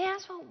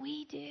 That's what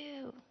we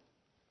do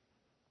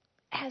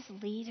as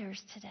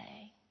leaders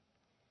today.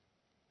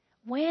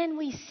 When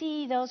we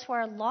see those who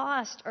are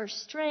lost or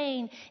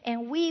straying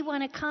and we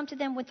want to come to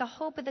them with the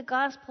hope of the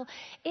gospel,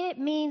 it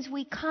means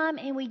we come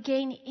and we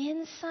gain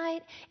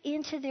insight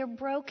into their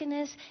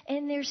brokenness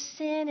and their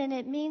sin. And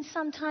it means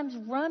sometimes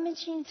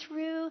rummaging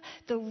through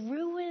the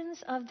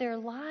ruins of their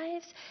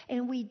lives.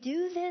 And we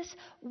do this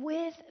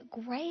with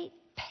great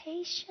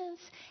patience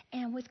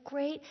and with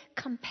great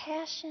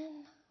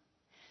compassion,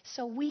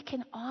 so we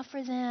can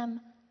offer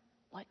them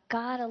what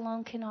God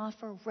alone can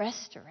offer: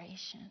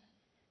 restoration,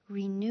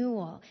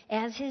 renewal.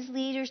 As his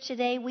leaders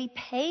today, we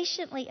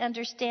patiently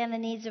understand the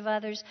needs of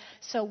others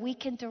so we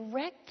can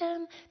direct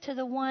them to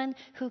the one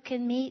who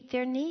can meet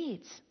their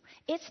needs.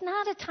 It's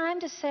not a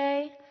time to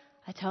say,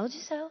 "I told you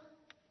so.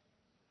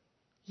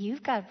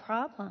 You've got a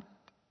problem.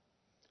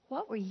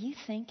 What were you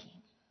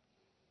thinking?"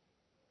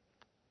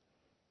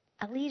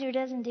 A leader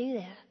doesn't do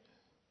that.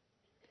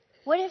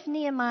 What if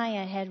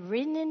Nehemiah had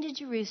ridden into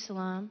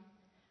Jerusalem,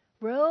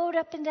 rode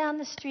up and down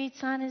the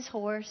streets on his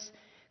horse,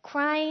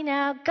 crying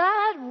out,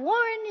 "God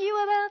warned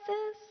you about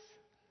this.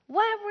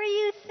 What were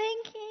you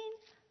thinking?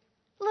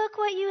 Look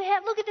what you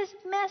have. Look at this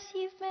mess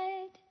you've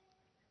made."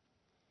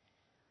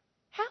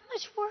 How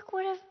much work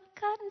would have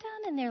gotten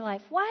done in their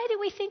life? Why do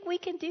we think we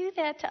can do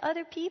that to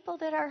other people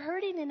that are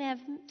hurting and have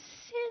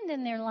sinned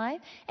in their life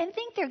and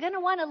think they're going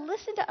to want to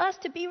listen to us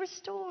to be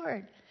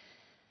restored?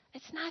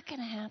 It's not going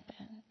to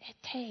happen. It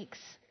takes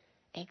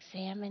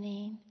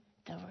examining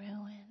the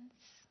ruins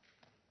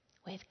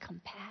with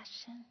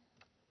compassion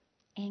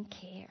and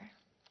care.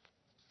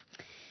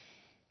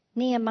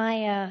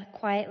 Nehemiah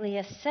quietly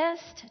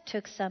assessed,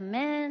 took some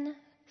men,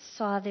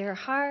 saw their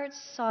hearts,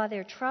 saw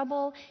their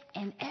trouble,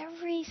 and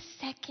every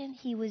second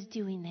he was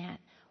doing that,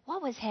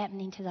 what was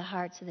happening to the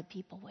hearts of the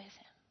people with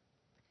him?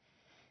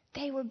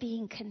 They were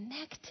being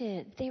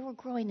connected. They were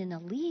growing in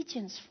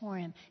allegiance for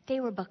him. They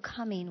were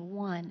becoming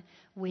one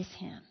with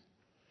him.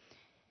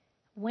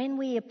 When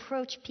we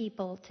approach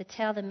people to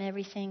tell them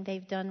everything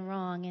they've done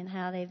wrong and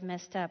how they've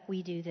messed up,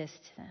 we do this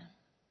to them.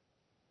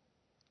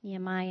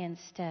 Nehemiah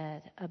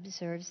instead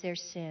observes their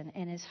sin,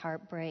 and his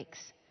heart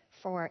breaks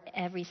for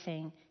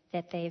everything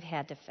that they've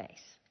had to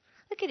face.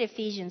 Look at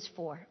Ephesians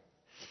 4.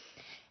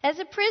 "As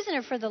a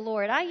prisoner for the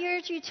Lord, I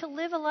urge you to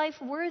live a life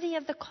worthy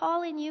of the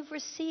calling you've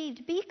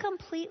received. Be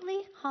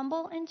completely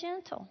humble and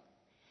gentle.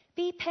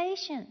 Be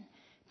patient,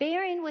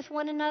 bearing with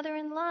one another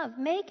in love.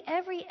 Make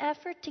every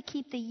effort to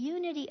keep the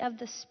unity of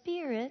the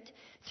Spirit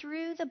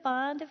through the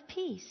bond of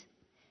peace."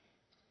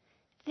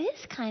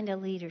 This kind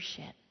of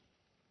leadership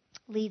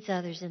leads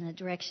others in the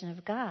direction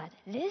of God.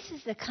 This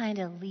is the kind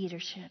of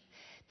leadership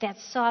that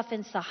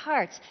softens the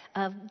hearts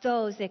of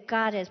those that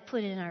God has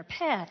put in our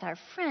path, our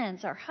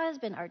friends, our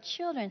husband, our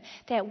children,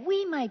 that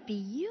we might be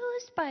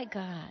used by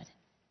God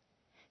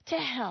to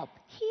help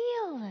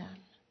heal them,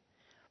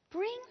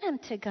 bring them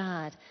to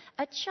God.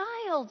 A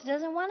child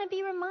doesn't want to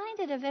be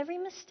reminded of every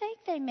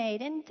mistake they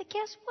made. And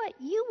guess what?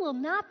 You will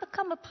not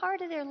become a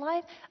part of their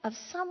life of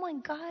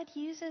someone God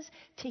uses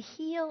to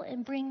heal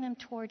and bring them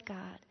toward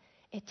God.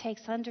 It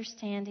takes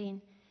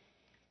understanding,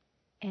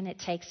 and it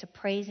takes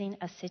appraising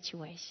a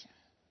situation.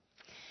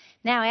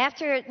 Now,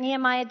 after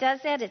Nehemiah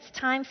does that, it's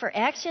time for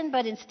action.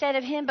 But instead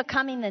of him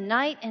becoming the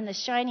knight in the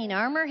shining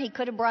armor, he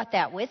could have brought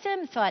that with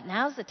him. Thought,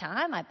 now's the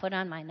time. I put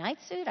on my night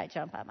suit. I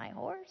jump on my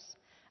horse.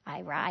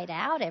 I ride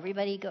out.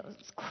 Everybody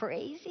goes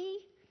crazy.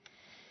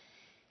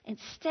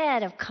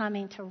 Instead of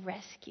coming to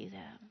rescue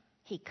them,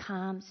 he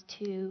comes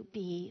to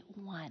be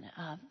one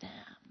of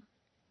them,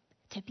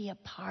 to be a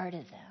part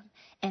of them.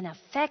 An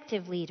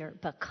effective leader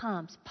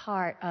becomes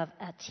part of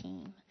a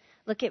team.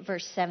 Look at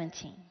verse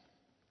 17.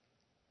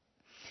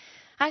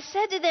 "I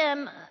said to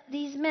them,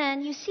 these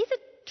men, you see the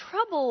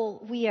trouble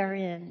we are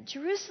in.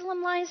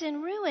 Jerusalem lies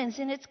in ruins,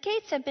 and its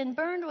gates have been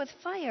burned with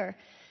fire.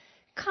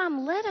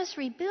 Come, let us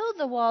rebuild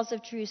the walls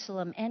of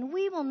Jerusalem, and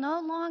we will no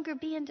longer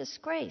be in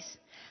disgrace.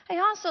 I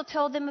also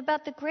told them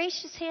about the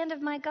gracious hand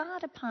of my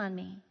God upon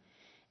me.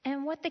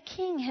 and what the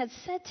king had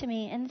said to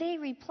me. And they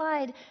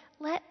replied,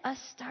 let us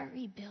start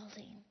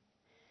rebuilding.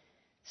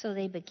 So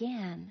they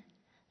began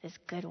this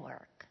good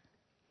work.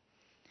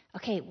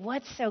 Okay,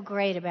 what's so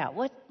great about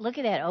look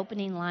at that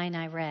opening line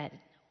I read.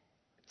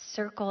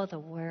 Circle the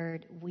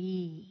word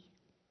we.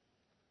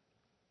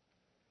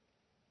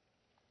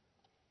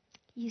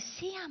 You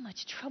see how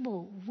much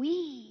trouble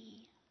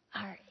we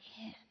are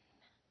in.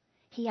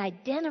 He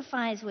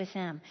identifies with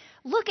them.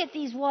 Look at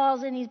these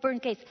walls and these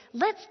burned gates.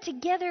 Let's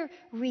together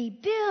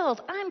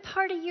rebuild. I'm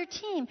part of your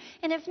team.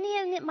 And if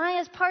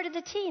Nehemiah is part of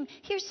the team,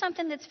 here's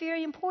something that's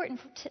very important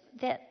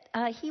that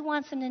he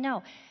wants them to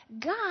know.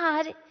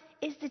 God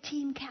is the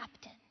team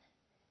captain,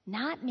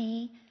 not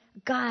me.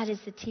 God is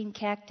the team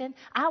captain.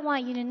 I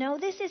want you to know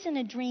this isn't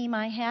a dream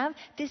I have.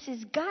 This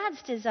is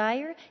God's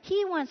desire.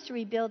 He wants to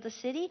rebuild the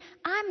city.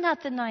 I'm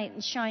not the knight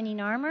in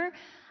shining armor.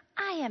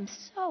 I am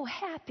so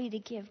happy to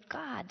give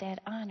God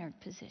that honored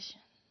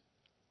position.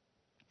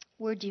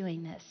 We're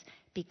doing this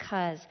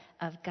because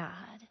of God.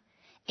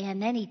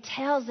 And then he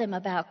tells them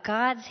about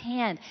God's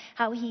hand,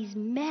 how he's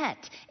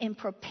met and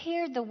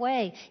prepared the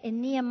way in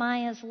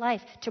Nehemiah's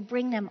life to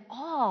bring them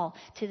all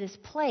to this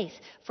place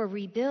for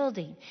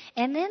rebuilding.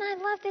 And then I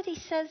love that he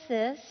says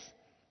this.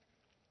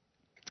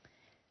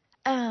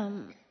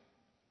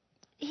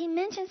 He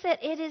mentions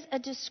that it is a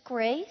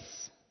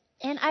disgrace.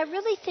 And I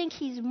really think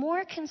he's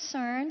more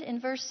concerned in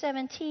verse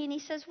 17. He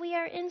says, we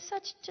are in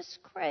such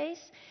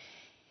disgrace.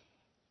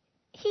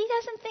 He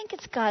doesn't think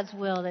it's God's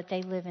will that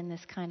they live in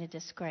this kind of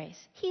disgrace.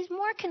 He's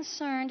more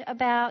concerned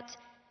about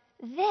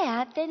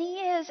that than he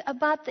is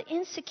about the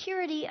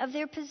insecurity of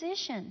their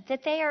position,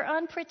 that they are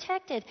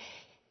unprotected.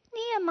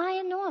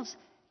 Nehemiah knows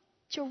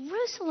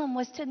Jerusalem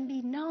was to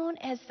be known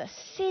as the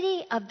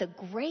city of the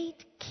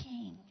great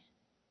king.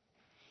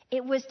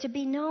 It was to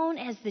be known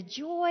as the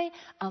joy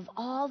of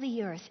all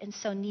the earth. And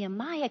so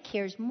Nehemiah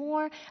cares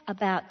more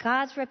about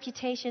God's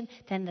reputation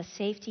than the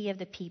safety of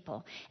the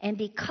people. And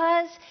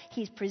because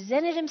he's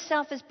presented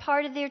himself as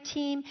part of their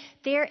team,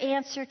 their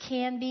answer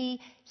can be,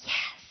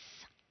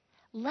 yes,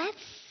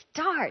 let's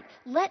start.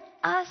 Let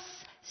us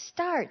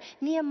start.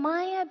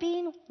 Nehemiah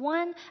being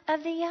one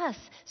of the us.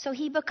 So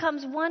he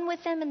becomes one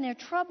with them in their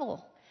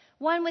trouble.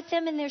 One with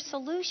them in their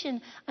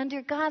solution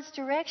under God's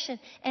direction.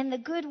 And the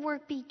good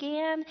work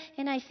began.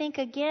 And I think,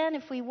 again,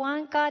 if we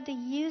want God to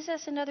use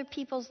us in other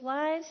people's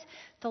lives,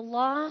 the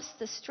loss,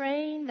 the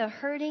strain, the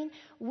hurting,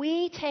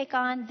 we take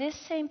on this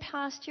same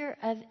posture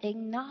of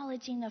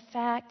acknowledging the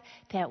fact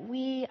that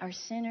we are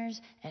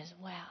sinners as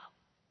well.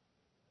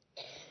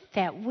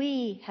 That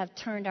we have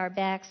turned our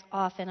backs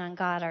often on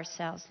God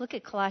ourselves. Look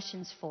at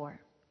Colossians 4.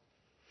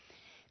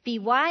 Be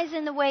wise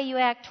in the way you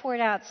act toward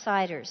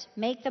outsiders.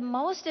 Make the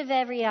most of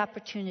every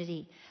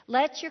opportunity.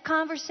 Let your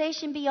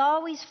conversation be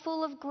always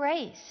full of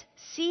grace,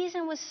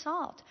 seasoned with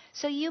salt,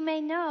 so you may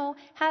know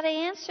how to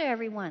answer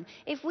everyone.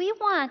 If we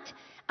want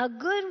a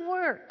good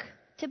work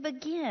to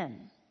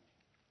begin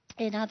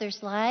in others'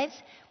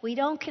 lives, we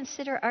don't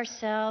consider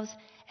ourselves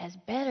as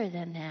better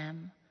than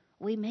them.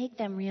 We make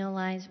them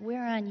realize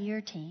we're on your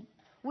team.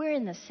 We're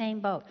in the same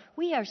boat.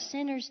 We are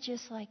sinners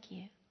just like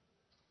you.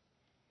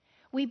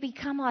 We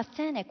become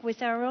authentic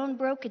with our own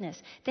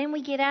brokenness. Then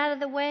we get out of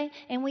the way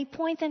and we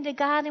point them to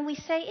God and we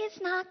say,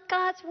 it's not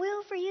God's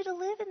will for you to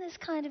live in this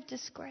kind of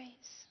disgrace.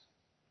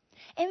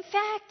 In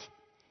fact,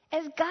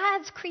 as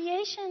God's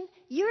creation,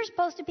 you're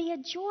supposed to be a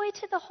joy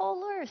to the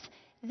whole earth.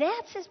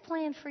 That's his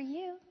plan for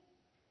you.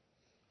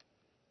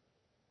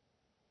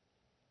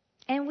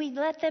 And we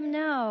let them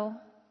know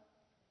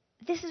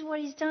this is what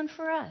he's done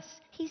for us.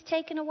 He's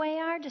taken away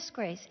our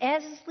disgrace.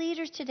 As his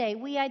leaders today,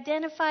 we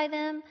identify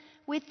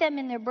with them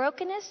in their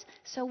brokenness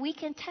so we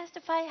can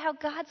testify how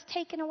God's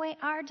taken away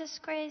our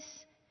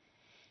disgrace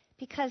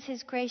because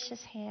his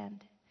gracious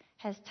hand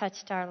has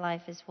touched our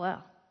life as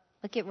well.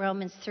 Look at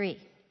Romans 3.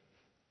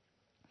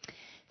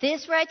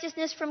 This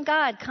righteousness from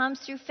God comes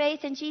through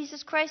faith in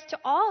Jesus Christ to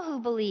all who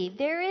believe.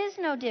 There is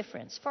no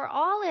difference, for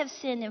all have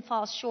sinned and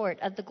fall short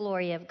of the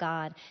glory of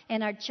God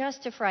and are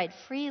justified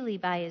freely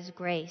by his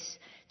grace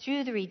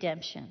through the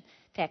redemption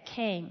that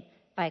came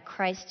by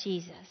Christ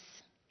Jesus.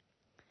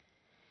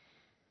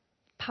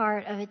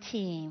 Part of a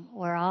team,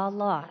 we're all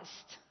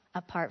lost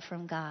apart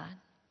from God.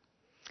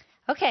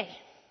 Okay,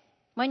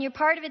 when you're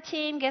part of a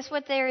team, guess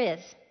what there is?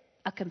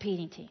 A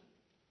competing team.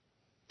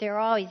 There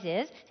always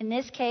is. In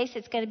this case,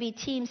 it's going to be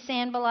Team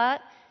Sanballat,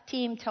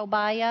 Team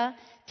Tobiah,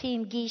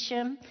 Team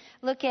Geshem.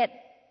 Look at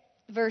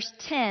verse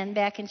 10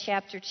 back in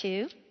chapter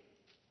 2.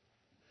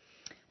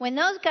 When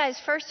those guys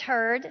first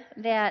heard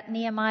that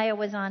Nehemiah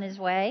was on his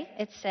way,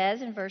 it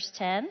says in verse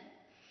 10,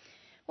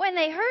 when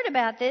they heard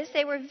about this,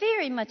 they were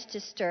very much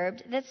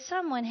disturbed that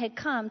someone had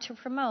come to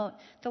promote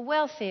the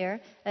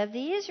welfare of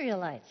the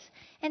Israelites.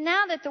 And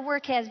now that the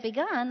work has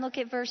begun, look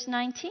at verse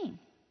 19.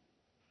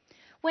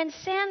 When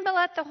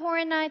Sanballat the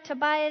Horonite,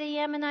 Tobiah the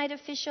Ammonite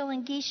official,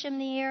 and Geshem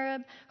the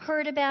Arab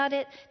heard about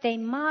it, they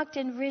mocked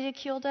and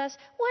ridiculed us.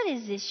 What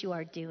is this you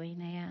are doing,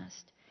 they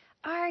asked.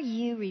 Are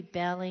you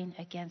rebelling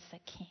against the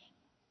king?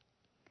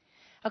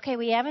 Okay,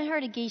 we haven't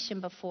heard of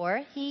Geshem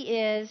before. He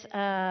is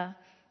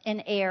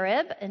an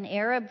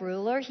Arab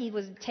ruler. He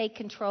would take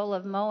control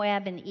of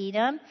Moab and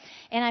Edom.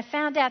 And I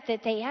found out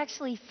that they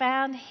actually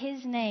found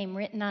his name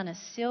written on a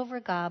silver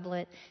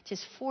goblet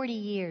just 40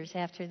 years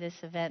after this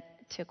event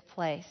took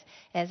place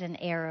as an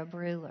Arab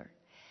ruler.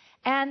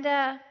 And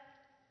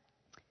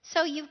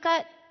so you've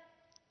got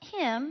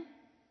him,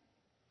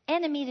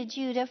 enemy to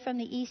Judah from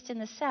the east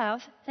and the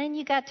south. Then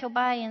you got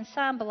Tobiah and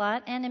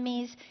Sanballat,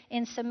 enemies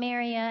in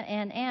Samaria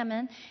and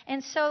Ammon.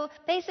 And so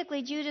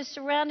basically Judah's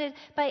surrounded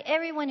by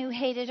everyone who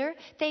hated her.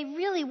 They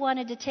really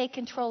wanted to take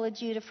control of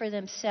Judah for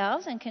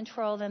themselves and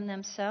control them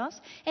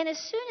themselves. And as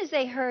soon as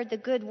they heard the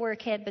good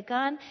work had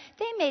begun,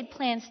 they made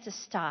plans to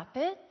stop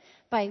it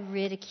by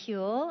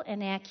ridicule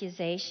and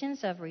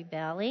accusations of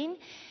rebelling.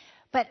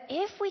 But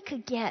if we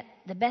could get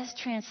the best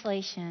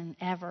translation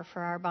ever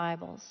for our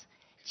Bibles,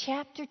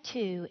 Chapter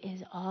 2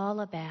 is all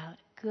about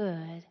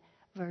good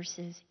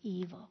versus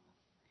evil.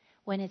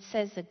 When it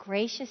says the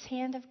gracious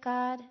hand of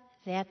God,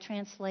 that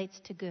translates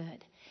to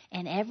good.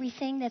 And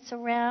everything that's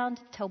around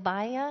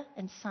Tobiah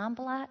and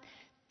Sanballat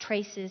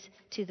traces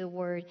to the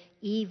word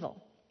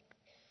evil.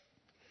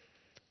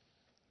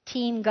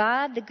 Team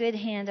God, the good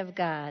hand of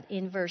God.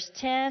 In verse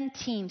 10,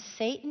 Team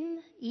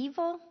Satan,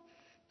 evil,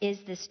 is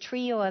this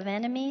trio of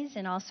enemies,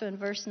 and also in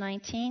verse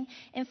 19.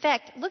 In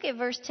fact, look at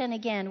verse 10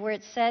 again, where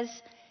it says,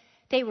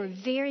 they were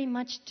very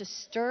much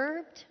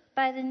disturbed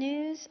by the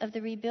news of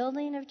the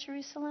rebuilding of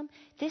Jerusalem.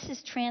 This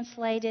is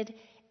translated,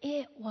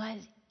 it was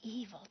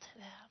evil to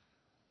them.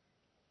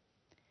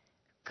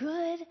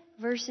 Good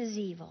versus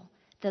evil.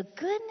 The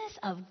goodness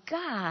of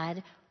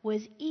God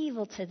was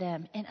evil to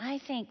them. And I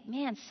think,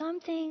 man, some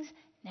things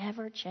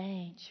never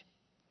change.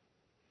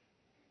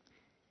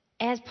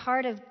 As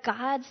part of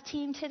God's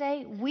team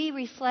today, we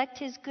reflect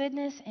His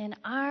goodness, and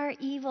our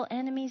evil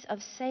enemies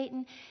of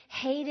Satan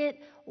hate it.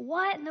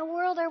 What in the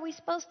world are we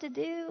supposed to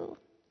do?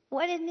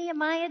 What did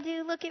Nehemiah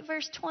do? Look at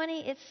verse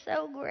 20. It's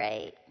so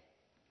great.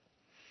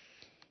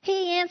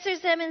 He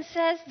answers them and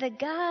says, the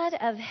God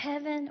of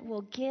heaven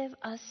will give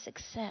us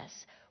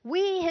success.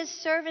 We, His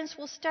servants,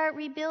 will start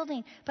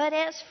rebuilding. But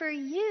as for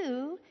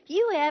you,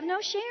 you have no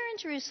share in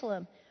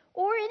Jerusalem,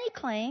 or any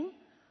claim,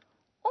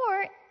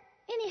 or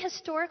any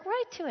historic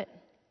right to it.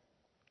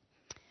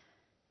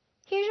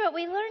 Here's what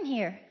we learn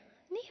here.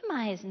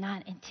 Nehemiah is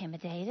not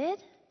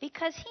intimidated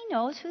because he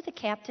knows who the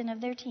captain of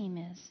their team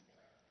is.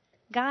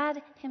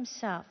 God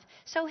Himself.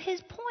 So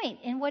his point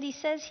in what he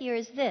says here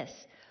is this.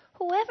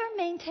 Whoever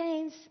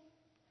maintains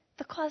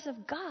the cause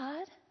of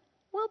God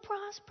will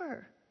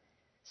prosper.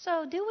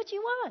 So do what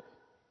you want.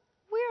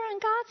 We're on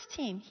God's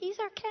team. He's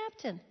our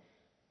captain.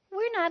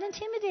 We're not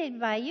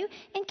intimidated by you.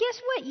 And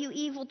guess what, you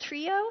evil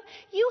trio?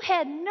 You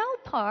had no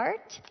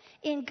part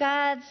in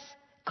God's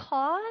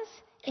cause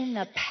in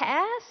the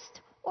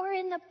past or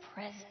in the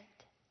present.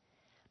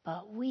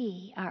 But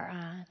we are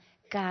on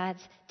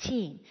God's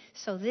team.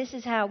 So this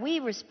is how we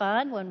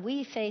respond when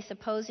we face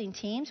opposing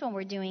teams, when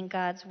we're doing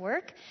God's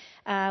work.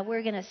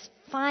 We're going to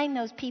find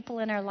those people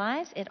in our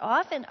lives. It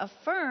often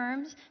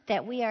affirms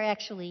that we are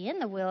actually in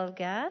the will of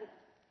God.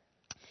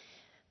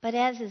 But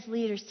as His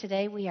leaders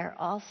today, we are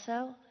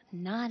also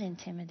not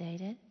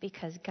intimidated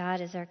because God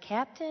is our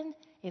captain.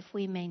 If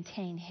we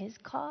maintain His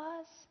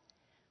cause,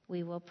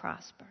 we will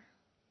prosper.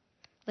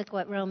 Look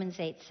what Romans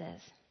 8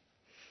 says.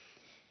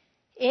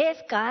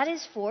 If God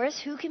is for us,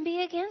 who can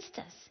be against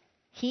us?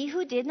 He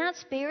who did not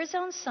spare His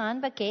own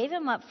Son, but gave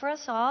Him up for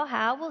us all,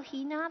 how will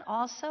He not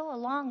also,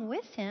 along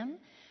with Him,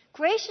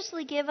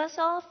 graciously give us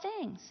all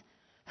things?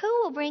 Who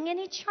will bring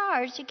any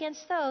charge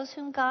against those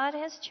whom God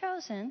has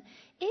chosen?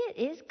 It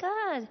is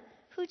God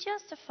who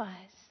justifies.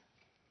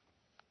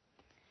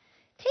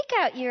 Take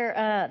out your,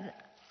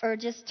 or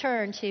just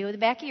turn to the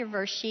back of your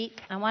verse sheet.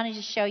 I wanted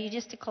to show you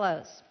just to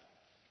close.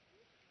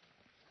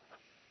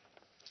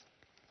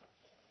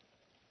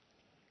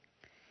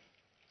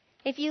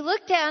 If you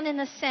look down in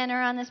the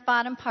center on this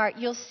bottom part,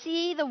 you'll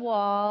see the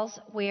walls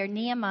where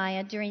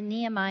Nehemiah, during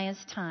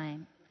Nehemiah's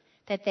time,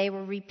 that they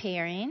were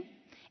repairing.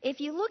 If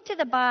you look to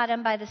the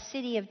bottom by the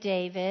city of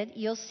David,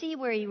 you'll see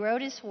where he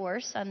rode his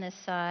horse on this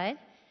side.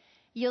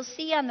 You'll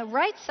see on the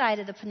right side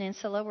of the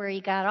peninsula where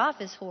he got off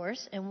his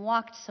horse and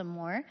walked some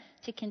more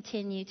to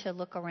continue to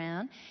look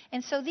around.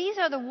 And so these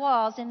are the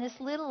walls in this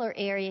littler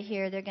area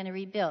here they're going to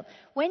rebuild.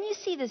 When you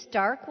see this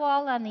dark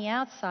wall on the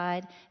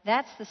outside,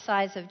 that's the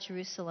size of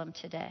Jerusalem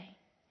today.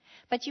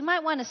 But you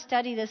might want to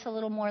study this a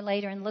little more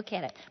later and look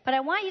at it. But I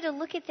want you to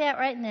look at that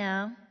right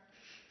now,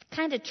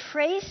 kind of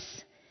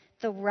trace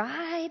the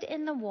ride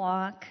and the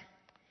walk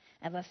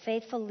of a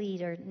faithful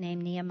leader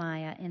named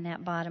Nehemiah in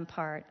that bottom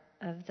part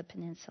of the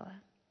peninsula.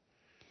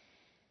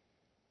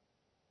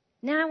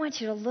 Now I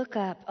want you to look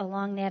up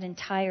along that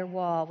entire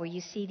wall where you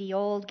see the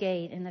old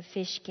gate and the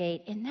fish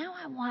gate. And now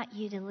I want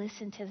you to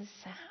listen to the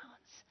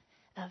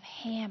sounds of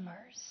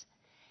hammers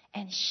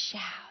and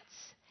shouts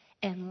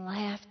and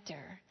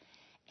laughter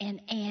and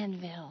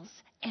anvils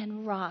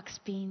and rocks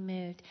being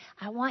moved.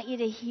 I want you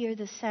to hear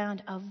the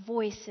sound of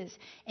voices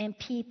and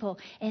people.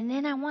 And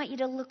then I want you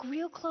to look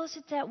real close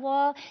at that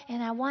wall,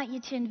 and I want you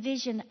to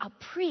envision a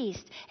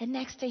priest, and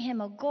next to him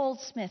a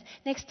goldsmith,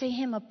 next to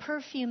him a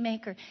perfume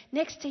maker,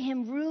 next to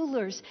him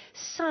rulers,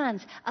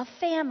 sons, a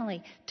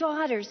family,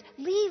 daughters,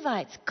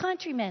 Levites,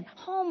 countrymen,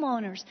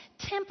 homeowners,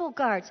 temple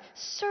guards,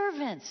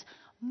 servants,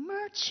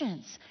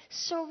 merchants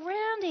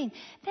surrounding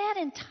that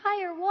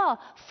entire wall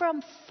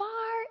from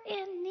far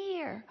and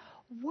near,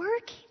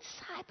 working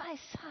side by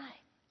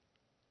side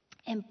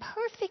in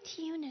perfect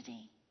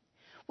unity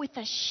with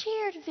a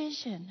shared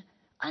vision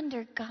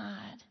under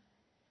God,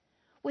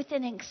 with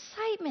an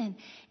excitement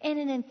and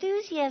an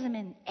enthusiasm.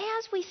 And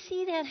as we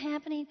see that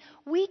happening,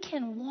 we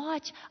can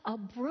watch a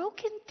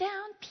broken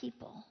down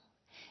people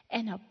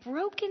and a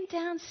broken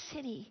down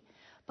city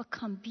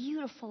become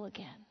beautiful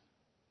again.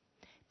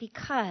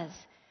 Because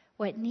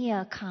what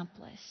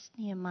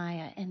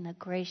Nehemiah, in the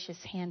gracious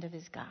hand of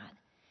his God,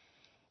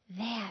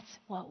 that's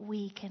what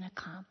we can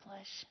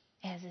accomplish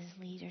as his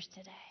leaders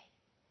today.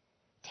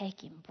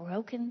 Taking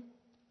broken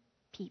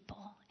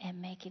people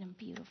and making them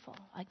beautiful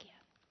again.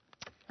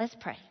 Let's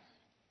pray.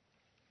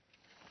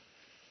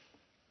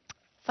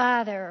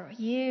 Father,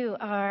 you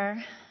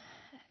are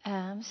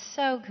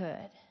so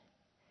good.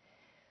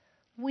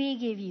 We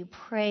give you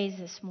praise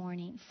this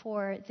morning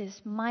for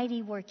this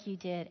mighty work you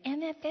did,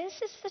 and that this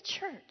is the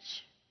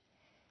church.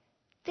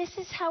 This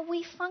is how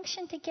we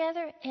function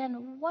together,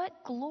 and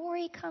what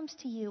glory comes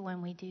to you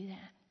when we do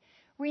that.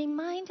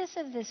 Remind us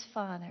of this,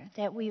 Father,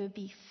 that we would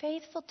be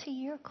faithful to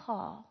your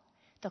call,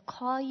 the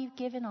call you've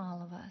given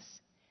all of us,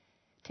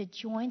 to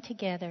join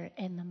together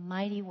in the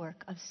mighty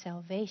work of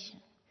salvation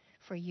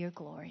for your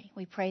glory.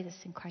 We pray this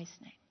in Christ's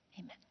name.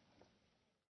 Amen.